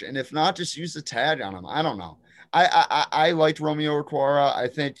that much. And if not, just use the tag on him. I don't know. I liked Romeo Okwara. I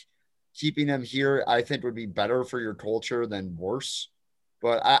think keeping him here, I think would be better for your culture than worse.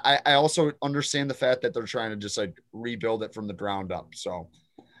 But I also understand the fact that they're trying to just like rebuild it from the ground up. So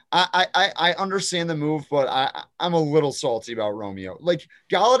I understand the move, but I'm a little salty about Romeo. Like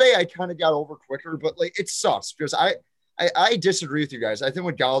Golladay, I kind of got over quicker, but like it sucks because I disagree with you guys. I think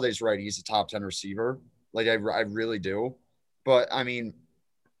when Galladay's right, he's a top 10 receiver. Like I really do. But I mean,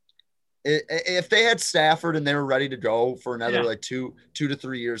 if they had Stafford and they were ready to go for another like 2 to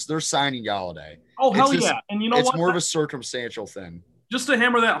 3 years, they're signing Golladay. Oh, hell yeah. And you know it's more of a circumstantial thing. Just to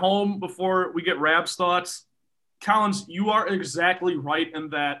hammer that home before we get Rab's thoughts, Collins, you are exactly right in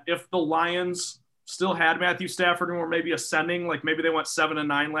that if the Lions still had Matthew Stafford and were maybe ascending, like maybe they went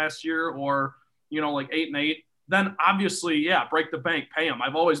 7-9 last year or, like 8-8, then obviously, break the bank, pay him.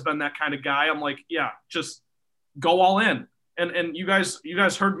 I've always been that kind of guy. I'm like, just go all in. And you guys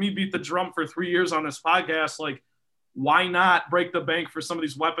heard me beat the drum for 3 years on this podcast. Like, why not break the bank for some of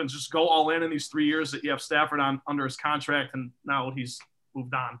these weapons? Just go all in these 3 years that you have Stafford on under his contract, and now he's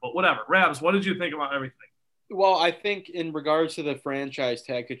moved on. But whatever. Rabs, what did you think about everything? Well, I think in regards to the franchise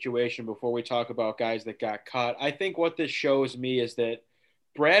tag situation, before we talk about guys that got cut, I think what this shows me is that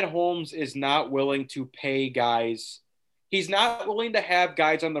Brad Holmes is not willing to pay guys. He's not willing to have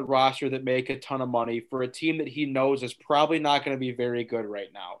guys on the roster that make a ton of money for a team that he knows is probably not going to be very good right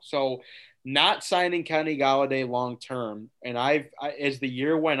now. So not signing Kenny Golladay long-term. And as the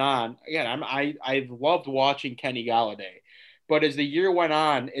year went on, again, I've loved watching Kenny Golladay. But as the year went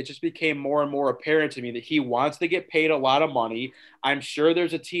on, it just became more and more apparent to me that he wants to get paid a lot of money. I'm sure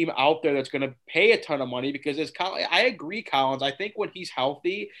there's a team out there that's going to pay a ton of money because I agree, Collins. I think when he's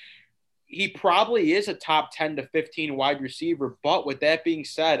healthy, he probably is a top 10 to 15 wide receiver. But with that being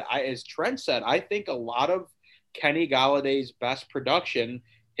said, as Trent said, I think a lot of Kenny Galladay's best production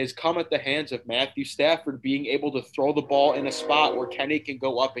has come at the hands of Matthew Stafford being able to throw the ball in a spot where Kenny can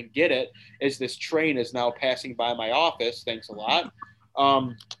go up and get it as this train is now passing by my office. Thanks a lot.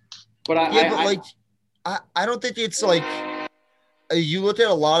 I don't think it's like you look at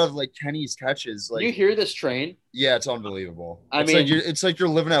a lot of like Kenny's catches. Like you hear this train? Yeah, it's unbelievable. It's like you're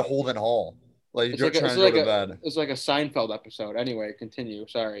living at Holden Hall. Like you're trying to go to bed. It's like a Seinfeld episode. Anyway, continue.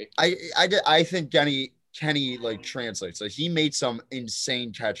 Sorry. I think Kenny like translates. Like he made some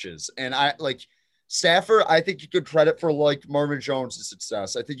insane catches, and I like Stafford. I think you could credit for like Marvin Jones'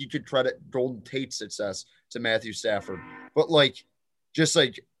 success. I think you could credit Golden Tate's success to Matthew Stafford. But like, just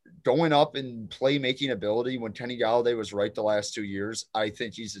like going up in playmaking ability when Kenny Galladay was right the last 2 years, I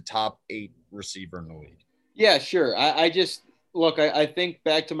think he's a top 8 receiver in the league. Yeah, sure. I just look. I think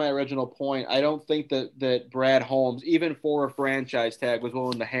back to my original point. I don't think that Brad Holmes, even for a franchise tag, was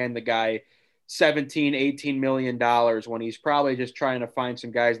willing to hand the guy $17-18 million when he's probably just trying to find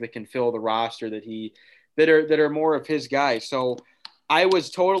some guys that can fill the roster that are more of his guys. So I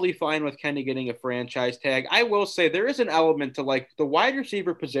was totally fine with Kenny getting a franchise tag. I will say there is an element to like the wide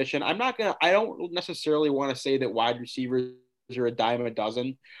receiver position. I don't necessarily want to say that wide receivers are a dime a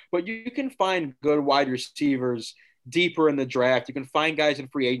dozen, but you can find good wide receivers deeper in the draft. You can find guys in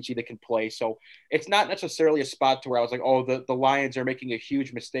free agency that can play. So it's not necessarily a spot to where I was like, oh, the Lions are making a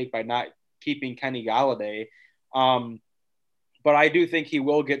huge mistake by not keeping Kenny Galladay. But I do think he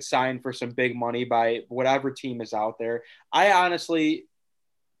will get signed for some big money by whatever team is out there. I honestly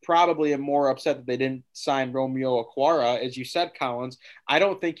probably am more upset that they didn't sign Romeo Okwara. As you said, Collins, I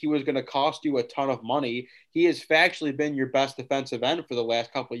don't think he was going to cost you a ton of money. He has factually been your best defensive end for the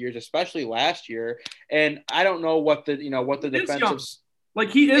last couple of years, especially last year. And I don't know what the defensive,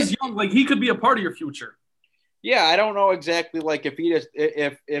 like he is young, like he could be a part of your future. Yeah, I don't know exactly like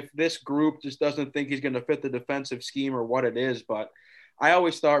if this group just doesn't think he's going to fit the defensive scheme or what it is, but I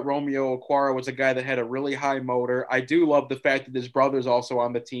always thought Romeo Okwara was a guy that had a really high motor. I do love the fact that his brother's also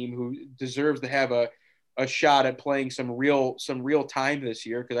on the team who deserves to have a shot at playing some real time this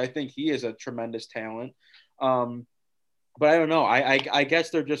year because I think he is a tremendous talent. But I don't know. I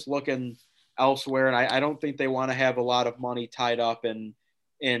guess they're just looking elsewhere, and I don't think they want to have a lot of money tied up in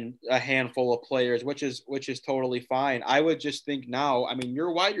a handful of players, which is totally fine. I would just think now, I mean,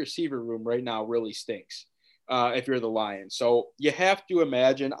 your wide receiver room right now really stinks if you're the Lions. So you have to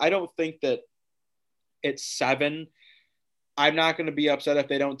imagine, I don't think that at 7, I'm not going to be upset if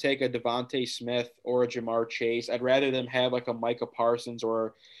they don't take a Devontae Smith or a Jamar Chase. I'd rather them have like a Micah Parsons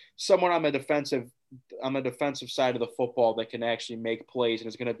or someone on the defensive side of the football that can actually make plays and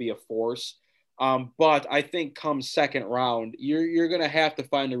is going to be a force. But I think come second round, you're going to have to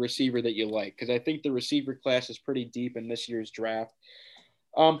find a receiver that you like because I think the receiver class is pretty deep in this year's draft.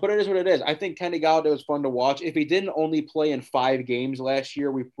 But it is what it is. I think Kenny Galladay was fun to watch. If he didn't only play in 5 games last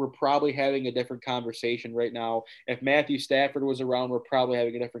year, we're probably having a different conversation right now. If Matthew Stafford was around, we're probably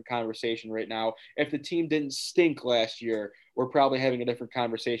having a different conversation right now. If the team didn't stink last year, we're probably having a different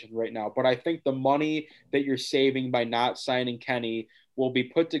conversation right now. But I think the money that you're saving by not signing Kenny will be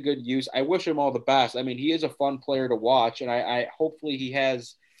put to good use. I wish him all the best. I mean, he is a fun player to watch, and I hopefully he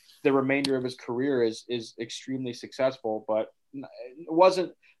has the remainder of his career is extremely successful, but it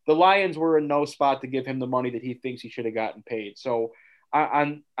wasn't – the Lions were in no spot to give him the money that he thinks he should have gotten paid. So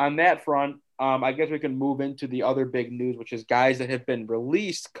on that front, I guess we can move into the other big news, which is guys that have been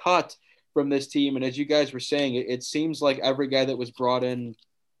released, cut from this team. And as you guys were saying, it seems like every guy that was brought in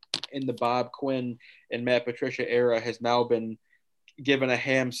the Bob Quinn and Matt Patricia era has now been given a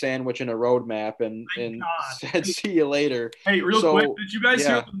ham sandwich and a roadmap and said, see you later. Hey, quick, did you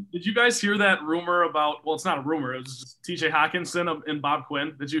guys hear that rumor about, well, it's not a rumor, it was just TJ Hawkinson and Bob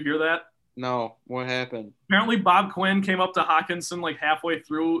Quinn. Did you hear that? No, what happened? Apparently Bob Quinn came up to Hawkinson like halfway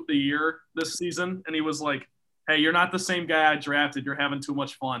through the year this season, and he was like, hey, you're not the same guy I drafted. You're having too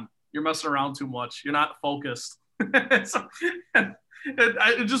much fun. You're messing around too much. You're not focused. So,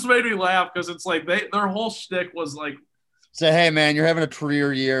 it just made me laugh because it's like their whole shtick was like, say, hey, man, you're having a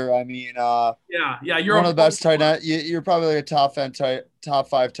career year. I mean, you're one of the best tight end. You're probably like a top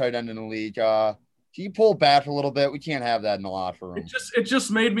 5 tight end in the league. Can you pull back a little bit? We can't have that in the locker room. It just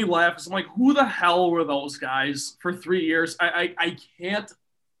made me laugh. I'm like, who the hell were those guys for 3 years? I can't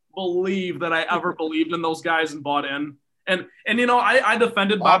believe that I ever believed in those guys and bought in. And you know, I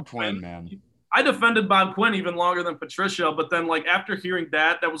defended Bob Quinn, man. I defended Bob Quinn even longer than Patricia, but then like after hearing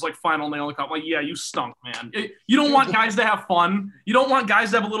that was like final nail in the coffin. Like, yeah, you stunk, man. You don't want guys to have fun. You don't want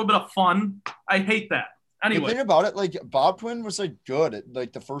guys to have a little bit of fun. I hate that. Anyway, the thing about it, like Bob Quinn was like good at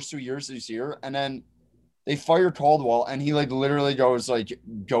like the first 2 years he's here, and then they fired Caldwell, and he like literally goes like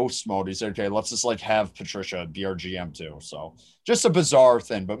ghost mode. He said, "Okay, let's just like have Patricia be our GM too." So just a bizarre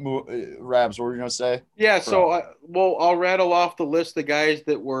thing. But Rabs, what were you gonna say? Yeah, so I'll rattle off the list of guys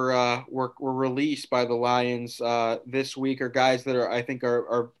that were released by the Lions this week, or guys that I think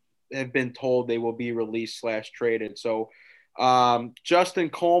have been told they will be released / traded. So Justin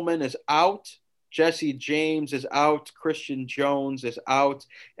Coleman is out. Jesse James is out. Christian Jones is out.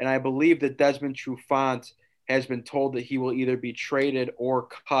 And I believe that Desmond Trufant has been told that he will either be traded or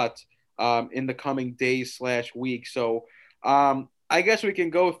cut in the coming days / week. So I guess we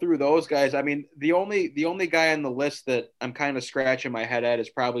can go through those guys. I mean, the only guy on the list that I'm kind of scratching my head at is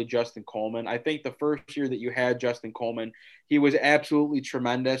probably Justin Coleman. I think the first year that you had Justin Coleman, he was absolutely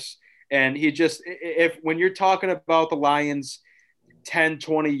tremendous. And he just, when you're talking about the Lions 10,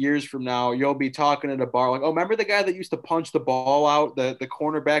 20 years from now, you'll be talking at a bar like, oh, remember the guy that used to punch the ball out, the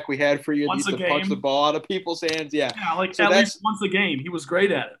cornerback we had for you that used to punch the ball out of people's hands? Yeah, like so at least once a game. He was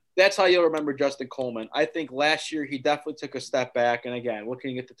great at it. That's how you'll remember Justin Coleman. I think last year he definitely took a step back. And again,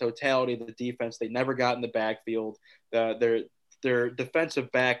 looking at the totality of the defense, they never got in the backfield. Their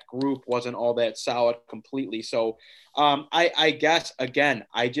defensive back group wasn't all that solid completely. So I guess, again,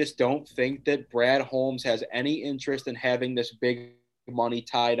 I just don't think that Brad Holmes has any interest in having this big money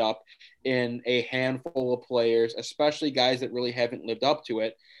tied up in a handful of players, especially guys that really haven't lived up to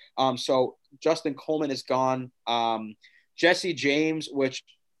it. So Justin Coleman is gone. Jesse James, which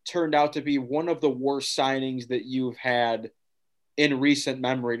turned out to be one of the worst signings that you've had in recent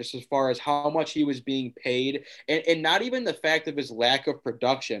memory, just as far as how much he was being paid, and not even the fact of his lack of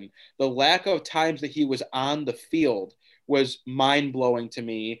production. The lack of times that he was on the field was mind-blowing to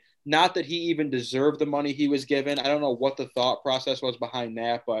me. Not that he even deserved the money he was given. I don't know what the thought process was behind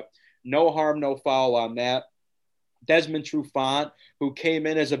that, but no harm, no foul on that. Desmond Trufant, who came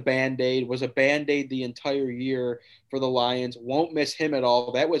in as a Band-Aid, was a Band-Aid the entire year for the Lions. Won't miss him at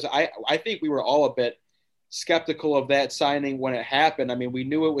all. That was, I think we were all a bit skeptical of that signing when it happened. I mean, we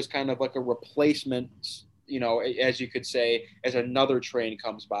knew it was kind of like a replacement, you know, as you could say, as another train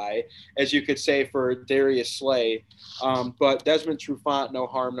comes by, as you could say for Darius Slay. But Desmond Trufant, no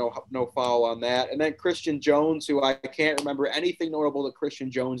harm, no foul on that. And then Christian Jones, who I can't remember anything notable that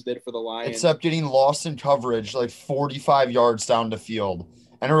Christian Jones did for the Lions. Except getting lost in coverage like 45 yards down the field.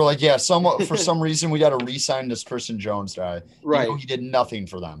 And we're like, yeah, for some reason we got to re-sign this Christian Jones guy. Right. He did nothing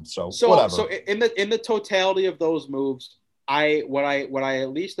for them. So whatever. So in the totality of those moves, what I at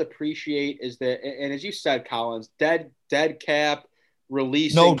least appreciate is that, and as you said, Collins, dead cap,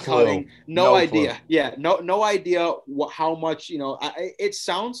 releasing, cutting, no idea. Clue. Yeah, no idea how much, you know. It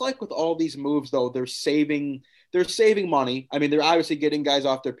sounds like with all these moves though, they're saving money. I mean, they're obviously getting guys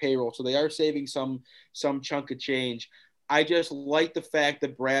off their payroll, so they are saving some chunk of change. I just like the fact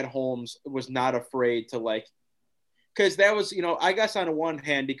that Brad Holmes was not afraid to because that was, you know, I guess on one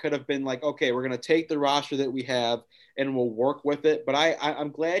hand, he could have been like, okay, we're going to take the roster that we have and we'll work with it. But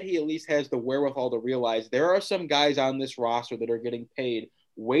I'm glad he at least has the wherewithal to realize there are some guys on this roster that are getting paid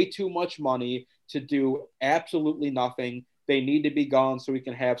way too much money to do absolutely nothing. They need to be gone so we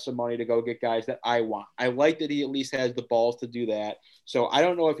can have some money to go get guys that I want. I like that he at least has the balls to do that. So I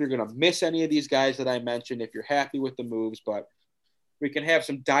don't know if you're going to miss any of these guys that I mentioned, if you're happy with the moves, but we can have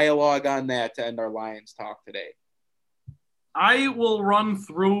some dialogue on that to end our Lions talk today. I will run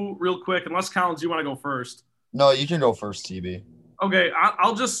through real quick, unless Collins, you want to go first. No, you can go first, TB. Okay,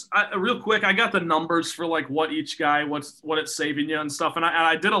 I'll just real quick. I got the numbers for like what each guy, what it's saving you and stuff, and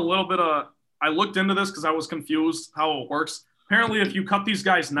I did a little bit of. I looked into this because I was confused how it works. Apparently, if you cut these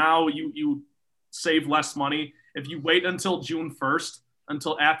guys now, you save less money. If you wait until June 1st,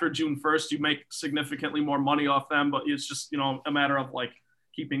 until after June 1st, you make significantly more money off them. But it's just, you know, a matter of like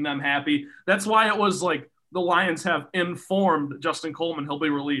keeping them happy. That's why it was like the Lions have informed Justin Coleman he'll be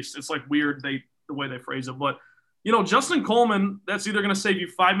released. It's like weird the way they phrase it, but you know, Justin Coleman, that's either going to save you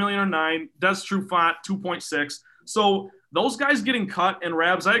 $5 million or $9 million. Des Trufant 2.6. So those guys getting cut, and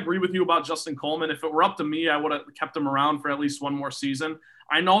Rabs, I agree with you about Justin Coleman. If it were up to me, I would have kept him around for at least one more season.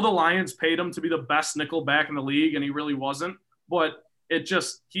 I know the Lions paid him to be the best nickel back in the league, and he really wasn't. But it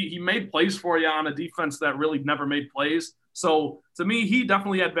just he made plays for you on a defense that really never made plays. So to me, he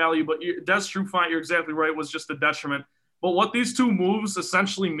definitely had value. But Des Trufant, you're exactly right, was just a detriment. But what these two moves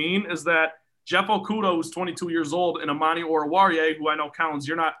essentially mean is that Jeff Okudah, who's 22 years old, and Amani Oruwariye, who I know, Collins,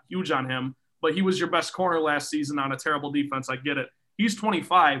 you're not huge on him, but he was your best corner last season on a terrible defense. I get it. He's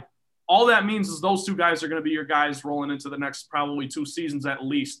 25. all that means is those two guys are going to be your guys rolling into the next probably 2 seasons at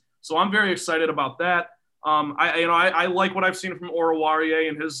least. So I'm very excited about that. I like what I've seen from Oruwariye,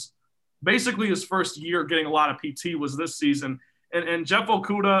 and basically his first year getting a lot of PT was this season. And Jeff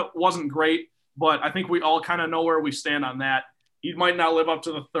Okudah wasn't great, but I think we all kind of know where we stand on that. He might not live up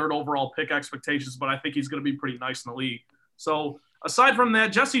to the 3rd overall pick expectations, but I think he's going to be pretty nice in the league. So aside from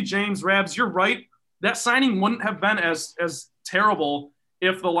that, Jesse James, Rabs, you're right. That signing wouldn't have been as terrible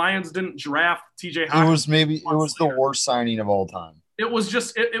if the Lions didn't draft TJ Hawkins. It was the worst signing of all time. It was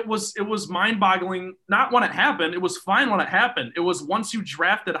just it was mind-boggling. Not when it happened. It was fine when it happened. It was once you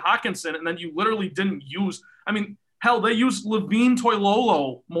drafted Hawkinson and then you literally didn't use. I mean, hell, they used Levine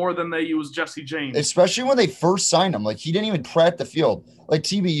Toilolo more than they used Jesse James. Especially when they first signed him. Like, he didn't even track the field. Like,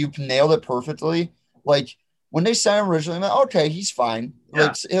 TB, you nailed it perfectly. Like, when they signed him originally, I'm like, okay, he's fine. Yeah.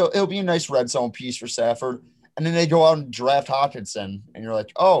 Like, it'll be a nice red zone piece for Stafford. And then they go out and draft Hawkinson, and you're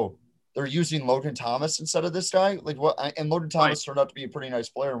like, oh, they're using Logan Thomas instead of this guy? Like, what? And Logan Thomas turned out to be a pretty nice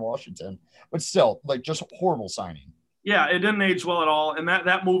player in Washington. But still, like, just horrible signing. Yeah, it didn't age well at all. And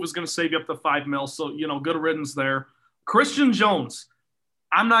that move is going to save you up to $5 million. So, good riddance there. Christian Jones,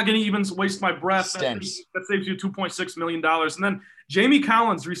 I'm not going to even waste my breath. That saves you $2.6 million. And then Jamie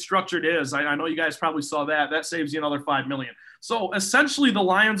Collins restructured his. I know you guys probably saw that. That saves you another $5 million. So essentially the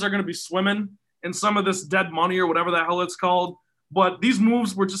Lions are going to be swimming in some of this dead money or whatever the hell it's called. But these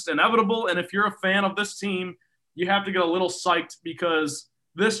moves were just inevitable. And if you're a fan of this team, you have to get a little psyched, because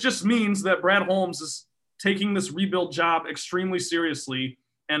this just means that Brad Holmes is taking this rebuild job extremely seriously.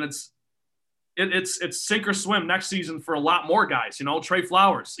 And it's sink or swim next season for a lot more guys. Trey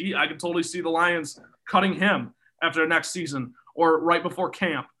Flowers. I can totally see the Lions cutting him after the next season, or right before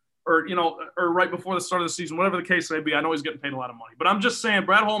camp, or right before the start of the season, whatever the case may be. I know he's getting paid a lot of money, but I'm just saying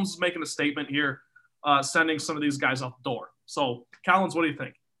Brad Holmes is making a statement here, sending some of these guys out the door. So, Collins, what do you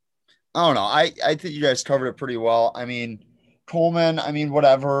think? I don't know. I think you guys covered it pretty well. I mean, Coleman,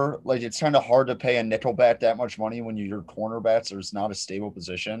 whatever. Like, it's kind of hard to pay a nickelback that much money when your cornerbacks are not a stable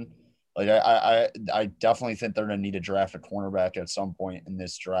position. Like, I definitely think they're going to need to draft a cornerback at some point in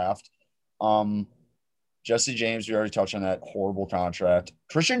this draft. Jesse James, we already touched on that horrible contract.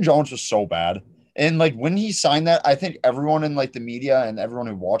 Christian Jones was so bad. And, like, when he signed that, I think everyone in, like, the media and everyone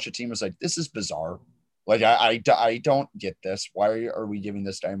who watched the team was like, this is bizarre. Like, I don't get this. Why are we giving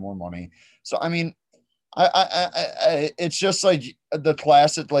this guy more money? So, I mean, it's just like the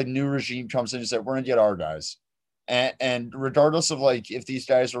classic, like, new regime comes in and said, we're going to get our guys. And regardless of, like, if these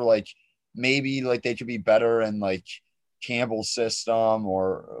guys were, like, maybe, like, they could be better in, like, Campbell's system,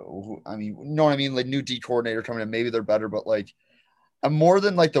 or, you know what I mean? Like, new D coordinator coming in, maybe they're better, but, like, more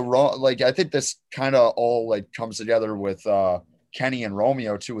than, like, I think this kind of all, like, comes together with Kenny and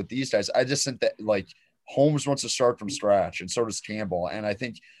Romeo, too, with these guys. I just think that, like, Holmes wants to start from scratch, and so does Campbell. And I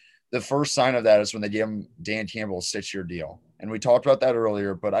think the first sign of that is when they gave him Dan Campbell a 6-year deal. And we talked about that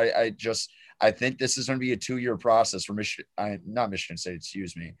earlier, but I think this is going to be a 2-year process for not Michigan State,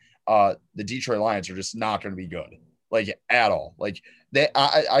 excuse me. The Detroit Lions are just not going to be good, like, at all. Like,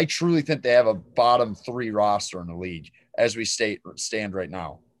 I truly think they have a bottom 3 roster in the league as we stand right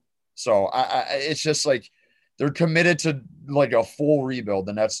now. So it's just like they're committed to, like, a full rebuild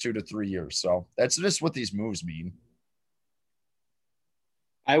the next 2 to 3 years. So that's just what these moves mean.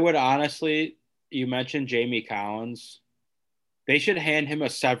 I would honestly, you mentioned Jamie Collins. They should hand him a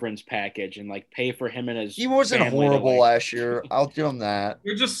severance package and, like, pay for him and his. He wasn't horrible last year. I'll give him that.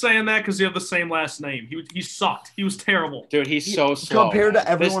 You're just saying that because you have the same last name. He sucked. He was terrible. Dude, he's so slow. Compared to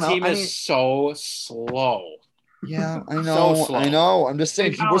everyone else. This team is so slow. Yeah, I know. So I know. I'm just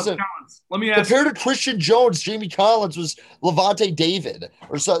saying, he wasn't. Let me ask. Compared to Christian Jones, Jamie Collins was Levante David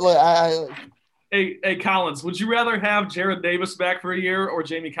or something. Hey, Collins, would you rather have Jared Davis back for a year or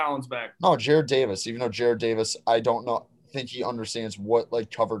Jamie Collins back? No, Jared Davis. Even though Jared Davis, I don't think he understands what,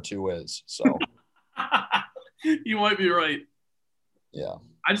 like, cover 2 is. So you might be right. Yeah.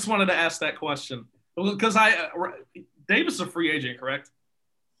 I just wanted to ask that question because Davis is a free agent, correct?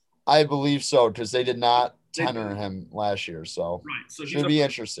 I believe so, because they did not tenor him last year. So, right. So should be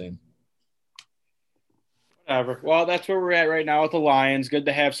interesting. Whatever. Well, that's where we're at right now with the Lions. Good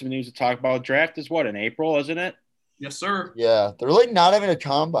to have some news to talk about. Draft is what, in April, isn't it? Yes, sir. Yeah. They're, like, not having a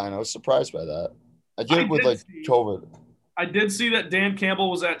combine. I was surprised by that. I get it with, like, COVID. I did see that Dan Campbell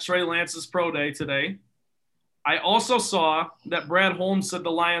was at Trey Lance's pro day today. I also saw that Brad Holmes said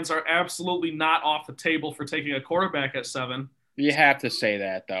the Lions are absolutely not off the table for taking a quarterback at 7. You have to say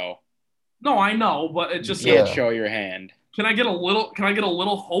that, though. No, I know, but it just can't show your hand. Can I get a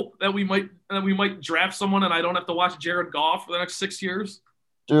little hope that we might draft someone and I don't have to watch Jared Goff for the next 6 years?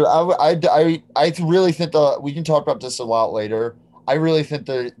 Dude, I really think we can talk about this a lot later. I really think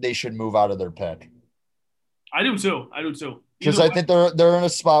they should move out of their pick. I do too. Because I think they're in a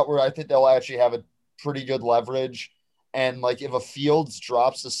spot where I think they'll actually have a pretty good leverage. And like if a Fields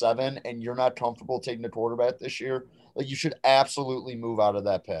drops to 7 and you're not comfortable taking the quarterback this year, like you should absolutely move out of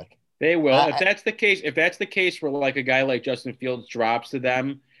that pick. They will. If that's the case where like a guy like Justin Fields drops to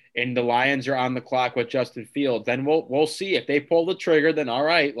them and the Lions are on the clock with Justin Fields, then we'll see. If they pull the trigger, then all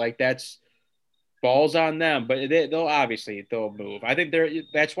right, like that's balls on them. But they'll move. I think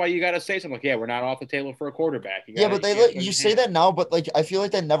that's why you got to say something like, yeah, we're not off the table for a quarterback. You say that now, but like I feel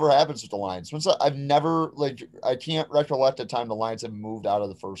like that never happens with the Lions. I can't recollect a time the Lions have moved out of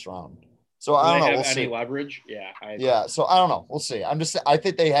the first round. So I don't know. We'll see. Leverage? Yeah. So I don't know. We'll see. I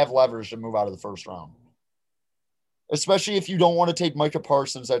think they have leverage to move out of the first round, especially if you don't want to take Micah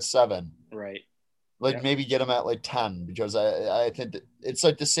Parsons at 7. Right. Maybe get him at like 10, because I think that it's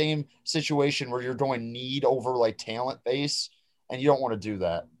like the same situation where you're going need over like talent base, and you don't want to do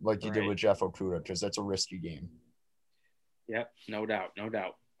that like you did with Jeff Okudah, because that's a risky game. Yep. No doubt.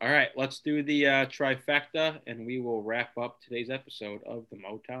 All right, let's do the trifecta, and we will wrap up today's episode of the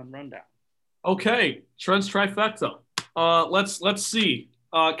Motown Rundown. Okay, Trent's trifecta. Let's see.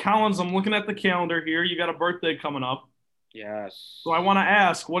 Collins, I'm looking at the calendar here. You got a birthday coming up. Yes. So I want to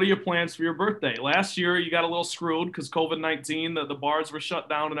ask, what are your plans for your birthday? Last year you got a little screwed because COVID-19, the bars were shut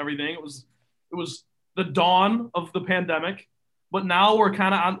down and everything. It was the dawn of the pandemic, but now we're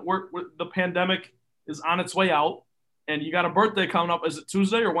kind of on. The pandemic is on its way out, and you got a birthday coming up. Is it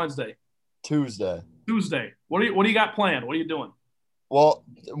Tuesday or Wednesday? Tuesday. What do you got planned? What are you doing? Well,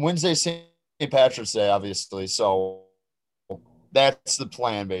 Wednesday, St. Patrick's Day, obviously. So that's the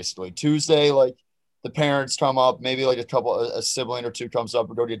plan, basically. Tuesday, like the parents come up, maybe like a sibling or two comes up,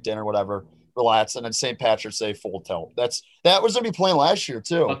 or go get dinner, whatever, relax, and then St. Patrick's Day full tilt. That was gonna be playing last year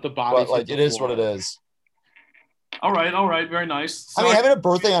too. But like it is what it is. All right, very nice. So, I mean, having a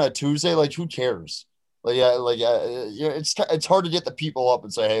birthday on a Tuesday, like who cares? It's hard to get the people up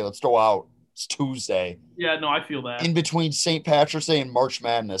and say, hey, let's go out. It's Tuesday. Yeah, no, I feel that. In between St. Patrick's Day and March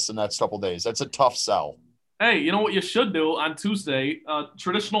Madness in the next couple days. That's a tough sell. Hey, you know what you should do on Tuesday?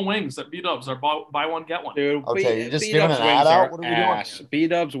 Traditional wings at B-Dubs are buy one, get one. Dude, okay, you're just giving an ad out? What are we doing?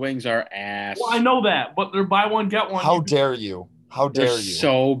 B-Dubs wings are ass. Well, I know that, but they're buy one, get one. How dare you? They're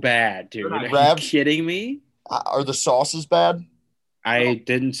so bad, dude. Are you kidding me? Are the sauces bad? I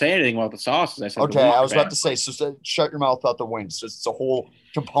didn't say anything about the sauces. I said okay, I was about to say, so shut your mouth about the wings. It's a whole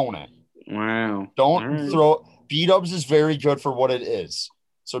component. Wow. Don't throw – B-Dubs is very good for what it is.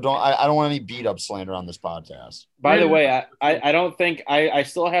 So I don't want any beat-up slander on this podcast. By the way, I don't think – I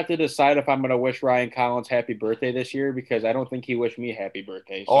still have to decide if I'm going to wish Ryan Collins happy birthday this year, because I don't think he wished me happy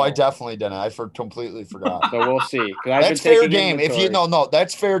birthday. So. Oh, I definitely didn't. I completely forgot. So we'll see. That's fair game.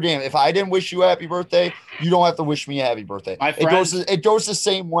 That's fair game. If I didn't wish you happy birthday, you don't have to wish me a happy birthday. It goes the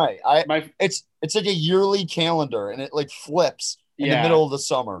same way. It's like a yearly calendar, and it like flips in the middle of the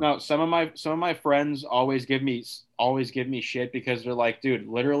summer. No, some of my friends always give me shit because they're like, dude,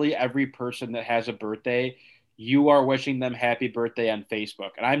 literally every person that has a birthday, you are wishing them happy birthday on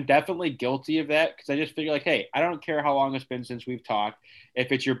Facebook. And I'm definitely guilty of that, because I just figure like, hey, I don't care how long it's been since we've talked.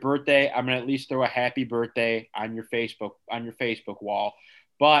 If it's your birthday, I'm gonna at least throw a happy birthday on your Facebook wall.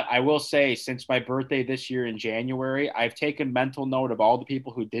 But I will say, since my birthday this year in January, I've taken mental note of all the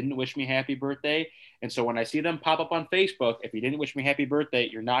people who didn't wish me happy birthday. And so when I see them pop up on Facebook, if you didn't wish me happy birthday,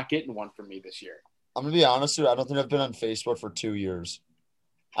 you're not getting one from me this year. I'm going to be honest with you. I don't think I've been on Facebook for 2 years.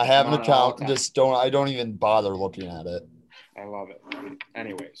 I have an account. I don't even bother looking at it. I love it.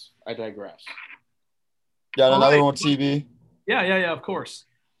 Anyways, I digress. Got another one, TB? Yeah, of course.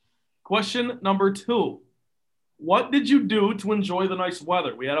 Question number 2. What did you do to enjoy the nice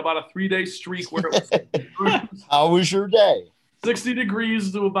weather? We had about a 3-day streak where it was How was your day? 60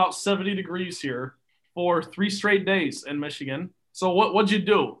 degrees to about 70 degrees here for 3 straight days in Michigan. So what'd you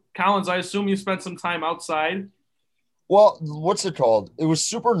do? Collins, I assume you spent some time outside. Well, what's it called? It was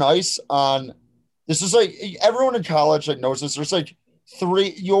super nice this is like everyone in college like knows this. There's like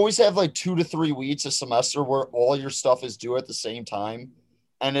you always have like 2 to 3 weeks a semester where all your stuff is due at the same time.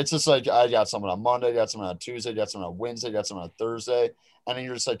 And it's just like, I got something on Monday, got something on Tuesday, got something on Wednesday, got something on Thursday. And then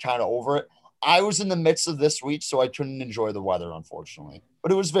you're just like kind of over it. I was in the midst of this week, so I couldn't enjoy the weather, unfortunately.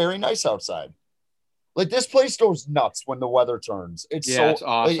 But it was very nice outside. Like, this place goes nuts when the weather turns. It's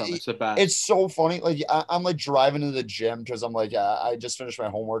awesome. It's the best. It's so funny. Like, I'm like driving to the gym because I'm like, I just finished my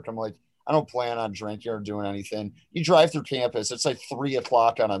homework. I'm like, I don't plan on drinking or doing anything. You drive through campus. It's like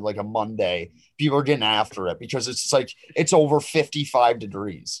 3:00 on a Monday. People are getting after it because it's like it's over 55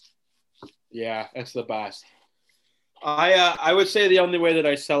 degrees. Yeah, that's the best. I would say the only way that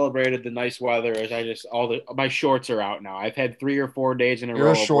I celebrated the nice weather is my shorts are out now. I've had 3 or 4 days in a You're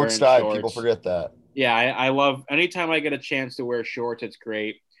row a of shorts wearing guy. People shorts. forget that. Yeah, I love anytime I get a chance to wear shorts. It's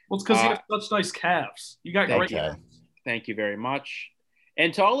great. Well, it's because you have such nice calves. You got Thank great you. Okay. calves. Thank you very much.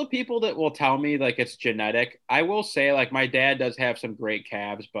 And to all the people that will tell me like it's genetic, I will say like my dad does have some great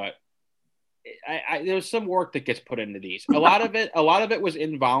calves, but there's some work that gets put into these. A lot of it was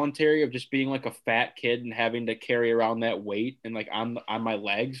involuntary of just being like a fat kid and having to carry around that weight and like on my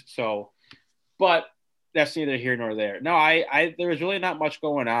legs. So, but that's neither here nor there. No, there was really not much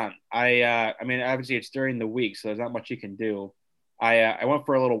going on. I mean, obviously it's during the week, so there's not much you can do. I went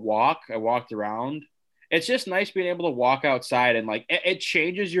for a little walk. I walked around. It's just nice being able to walk outside and like it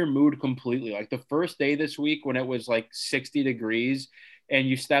changes your mood completely. Like the first day this week when it was like 60 degrees and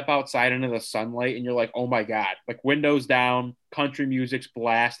you step outside into the sunlight and you're like, oh my God, like windows down, country music's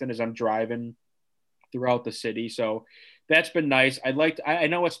blasting as I'm driving throughout the city. So that's been nice. I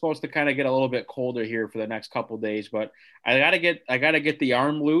know it's supposed to kind of get a little bit colder here for the next couple of days, but I gotta get the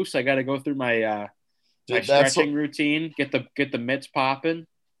arm loose. I gotta go through my Dude, that's stretching routine, get the mitts popping.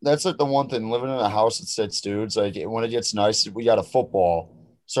 that's like the one thing. Living in a house that sits dudes. Like when it gets nice, we got a football.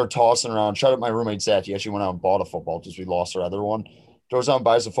 Start tossing around. Shout out my roommate Zach. He actually went out and bought a football because we lost our other one. Goes out and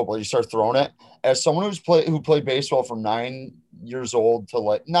buys a football. You start throwing it. As someone who played baseball from 9 years old to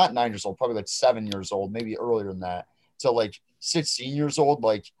like not 9 years old, probably like 7 years old, maybe earlier than that, to like 16 years old,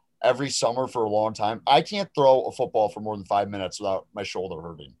 like every summer for a long time. I can't throw a football for more than 5 minutes without my shoulder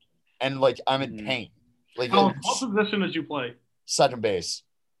hurting, and like I'm in pain. Like What position did you play? second base.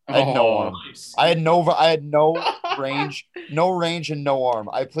 I had no arm. Nice. I had no range, and no arm.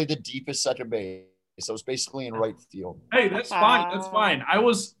 I played the deepest second base. So it was basically in right field. Hey, that's fine. That's fine. I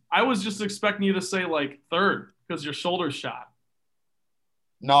was just expecting you to say like third because your shoulder's shot.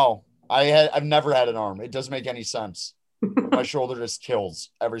 No, I've never had an arm. It doesn't make any sense. My shoulder just kills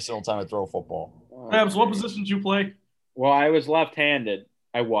every single time I throw a football. Babs, what position did you play? Well, I was left-handed.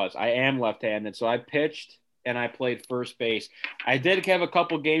 I am left-handed. So I pitched and I played first base. I did have a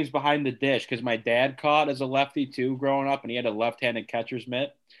couple games behind the dish because my dad caught as a lefty too growing up, and he had a left-handed catcher's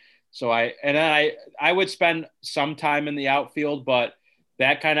mitt. So I would spend some time in the outfield, but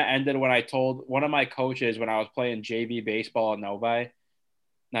that kind of ended when I told one of my coaches when I was playing JV baseball at Novi.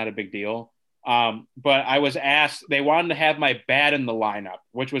 Not a big deal. But I was asked, they wanted to have my bat in the lineup,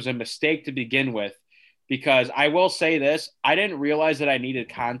 which was a mistake to begin with, because I will say this, I didn't realize that I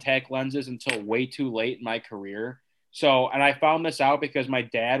needed contact lenses until way too late in my career. So, and I found this out because my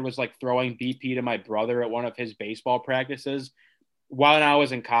dad was like throwing BP to my brother at one of his baseball practices while I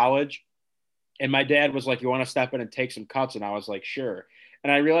was in college. And my dad was like, you want to step in and take some cuts? And I was like, sure.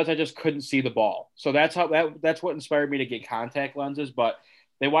 And I realized I just couldn't see the ball. So that's what inspired me to get contact lenses. But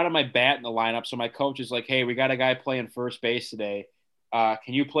they wanted my bat in the lineup. So my coach is like, hey, we got a guy playing first base today.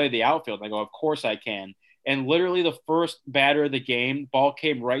 Can you play the outfield? And I go, of course I can. And literally the first batter of the game, ball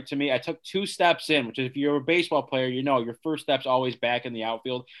came right to me. I took 2 steps in, which is if you're a baseball player, you know your first step's always back in the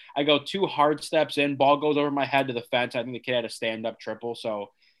outfield. I go 2 hard steps in, ball goes over my head to the fence. I think the kid had a stand-up triple.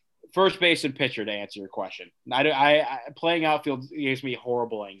 So first base and pitcher to answer your question. I playing outfield gives me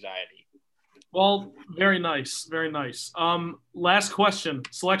horrible anxiety. Well, very nice. Very nice. Last question.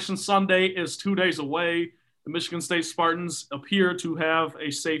 Selection Sunday is 2 days away. The Michigan State Spartans appear to have a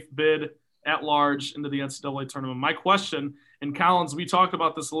safe bid at large into the NCAA tournament. My question, and Collins, we talked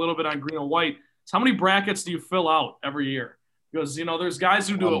about this a little bit on Green and White, is how many brackets do you fill out every year? Because, you know, there's guys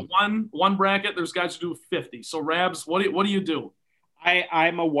who do one bracket. There's guys who do 50. So, Rabs, what do you do?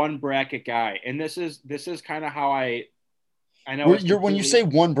 I'm a one bracket guy. And this is kind of how I know. When you say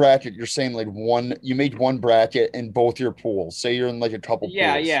one bracket, you're saying like you made one bracket in both your pools. Say you're in like a couple pools.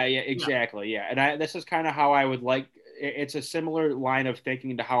 Yeah, exactly. Yeah. And this is kind of how I would like, it's a similar line of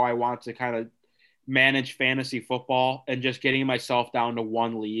thinking to how I want to kind of manage fantasy football and just getting myself down to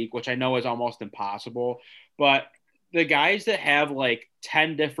one league, which I know is almost impossible. But the guys that have like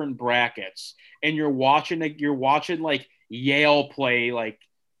 10 different brackets and you're watching like Yale play like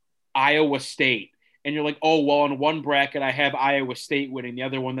Iowa State, and you're like, oh, well, in one bracket I have Iowa State winning, the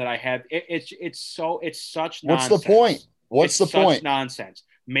other one that I have it's such nonsense. What's the point? What's the point? Nonsense.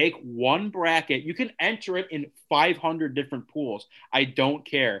 Make one bracket. You can enter it in 500 different pools. I don't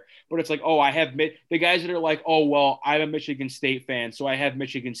care. But it's like, oh, I have the guys that are like, oh, well, I'm a Michigan State fan, so I have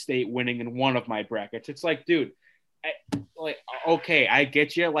Michigan State winning in one of my brackets. It's like, dude, okay, I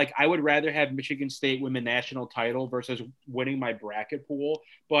get you. Like, I would rather have Michigan State win the national title versus winning my bracket pool,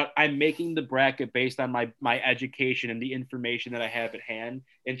 but I'm making the bracket based on my education and the information that I have at hand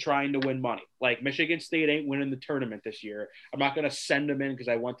and trying to win money. Like, Michigan State ain't winning the tournament this year. I'm not going to send them in because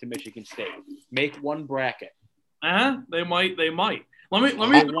I went to Michigan State. Make one bracket. They might.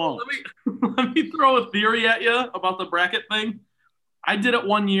 won't. Let me throw a theory at you about the bracket thing. I did it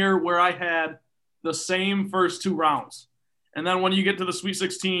one year where I had the same first 2 rounds. And then when you get to the Sweet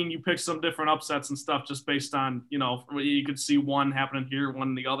 16, you pick some different upsets and stuff just based on, you could see one happening here,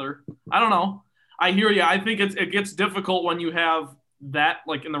 one the other. I don't know. I hear you. I think it gets difficult when you have that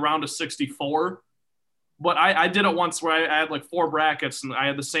like in the round of 64. But I did it once where I had like 4 brackets and I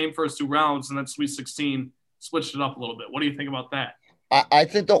had the same first 2 rounds and then Sweet 16 switched it up a little bit. What do you think about that? I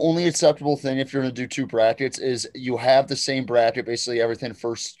think the only acceptable thing if you're going to do 2 brackets is you have the same bracket, basically everything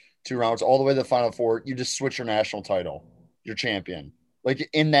first 2 rounds, all the way to the final 4. You just switch your national title, your champion. Like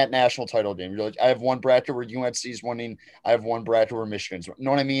in that national title game, you're like, I have one bracket where UNC's winning. I have one bracket where Michigan's winning. You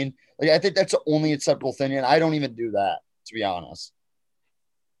know what I mean? Like, I think that's the only acceptable thing. And I don't even do that, to be honest.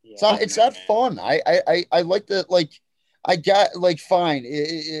 Yeah, it's not fun. I like the, like, I got like fine.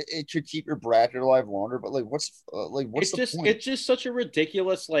 It should keep your bracket alive longer, but like, what's the point? It's just such a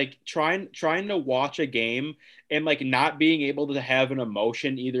ridiculous like trying to watch a game and like not being able to have an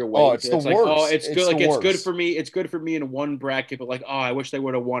emotion either way. Oh, it's the like, worst. oh, it's good. Like it's good worst. for me. It's good for me in one bracket, but like, oh, I wish they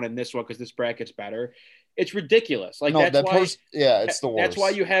would have won in this one because this bracket's better. It's ridiculous. Like no, that's why. It's the worst. That's why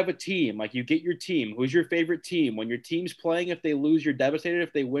you have a team. Like you get your team. Who's your favorite team? When your team's playing, if they lose, you're devastated.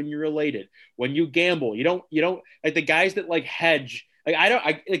 If they win, you're elated. When you gamble, you don't like the guys that like hedge. Like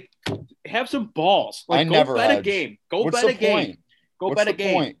I like have some balls. Like go bet a game. Go bet a game. Go bet a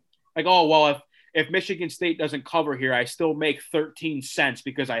game. Like, oh well, if Michigan State doesn't cover here, I still make 13 cents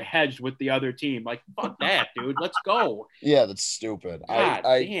because I hedged with the other team. Like, fuck that, dude. Let's go. Yeah, that's stupid. God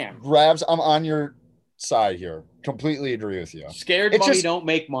damn. Rabs, I'm on your side here. Completely agree with you. Scared money don't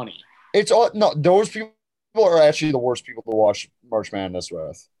make money. It's all no. Those people are actually the worst people to watch March Madness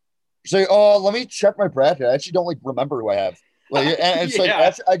with. Say, oh, let me check my bracket. I actually don't like remember who I have. Like, and it's like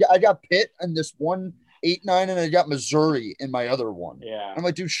I got Pitt in this 1, 8, 9, and I got Missouri in my other one. Yeah, I'm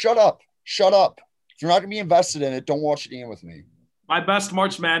like, dude, shut up. If you're not gonna be invested in it, don't watch the game with me. My best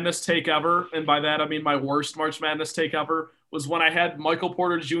March Madness take ever, and by that I mean my worst March Madness take ever, was when I had Michael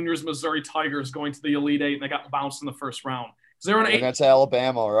Porter Jr.'s Missouri Tigers going to the Elite Eight, and they got bounced in the first round. They were an 8. And that's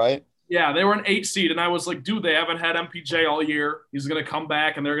Alabama, right? Yeah, they were an 8 seed, and I was like, dude, they haven't had MPJ all year. He's gonna come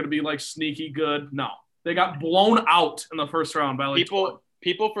back, and they're gonna be like sneaky good. No, they got blown out in the first round by like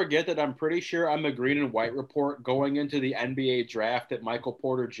People forget that I'm pretty sure I'm a green and white report going into the NBA draft that Michael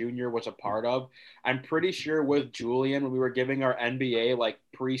Porter Jr. was a part of. I'm pretty sure with Julian, when we were giving our NBA like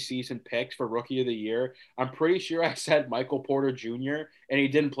preseason picks for Rookie of the Year, I'm pretty sure I said Michael Porter Jr. and he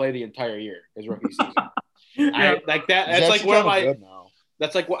didn't play the entire year his rookie season. Yeah. That's like one of my.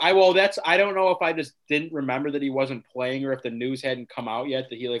 That's like what I don't know if I just didn't remember that he wasn't playing or if the news hadn't come out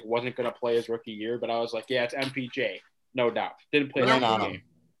yet that he like wasn't going to play his rookie year. But I was like, yeah, it's MPJ. No doubt. Didn't play that game.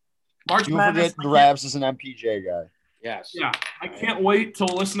 March Madness. Rabs is an MPJ guy. Yes. Yeah. I can't wait to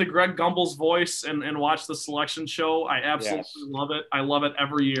listen to Greg Gumbel's voice and watch the selection show. I absolutely love it. I love it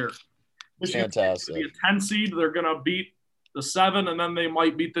every year. Fantastic. It'll be a 10 seed. They're gonna beat the 7, and then they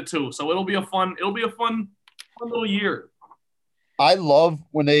might beat the 2. So it'll be a fun little year. I love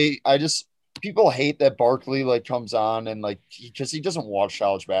when people hate that Barkley like comes on and like because he doesn't watch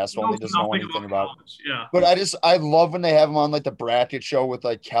college basketball. He doesn't know anything about it. Yeah. But I love when they have him on like the bracket show with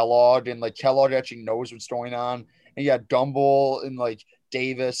like Kellogg and like Kellogg actually knows what's going on. And you got Dumble and like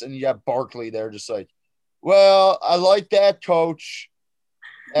Davis and you got Barkley there just like, well, I like that, coach.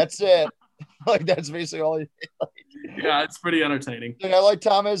 That's it. Like that's basically all he like. Yeah, it's pretty entertaining. And I like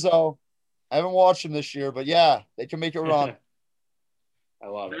Tom Izzo. I haven't watched him this year, but yeah, they can make it run. I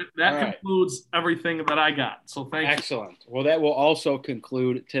love it. That concludes everything that I got. So thank you. Excellent. Well, that will also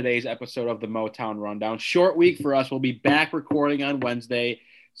conclude today's episode of the Motown Rundown. Short week for us. We'll be back recording on Wednesday.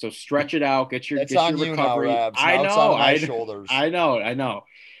 So stretch it out. Get your recovery. Now, I know. It's on my shoulders. I know.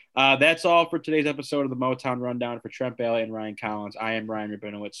 That's all for today's episode of the Motown Rundown. For Trent Bailey and Ryan Collins, I am Ryan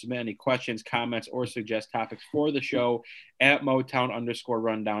Rabinowitz. Submit any questions, comments, or suggest topics for the show at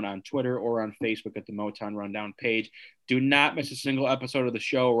Motown_Rundown on Twitter or on Facebook at the Motown Rundown page. Do not miss a single episode of the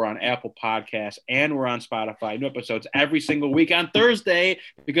show. We're on Apple Podcasts and we're on Spotify. New episodes every single week on Thursday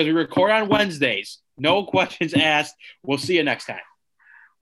because we record on Wednesdays. No questions asked. We'll see you next time.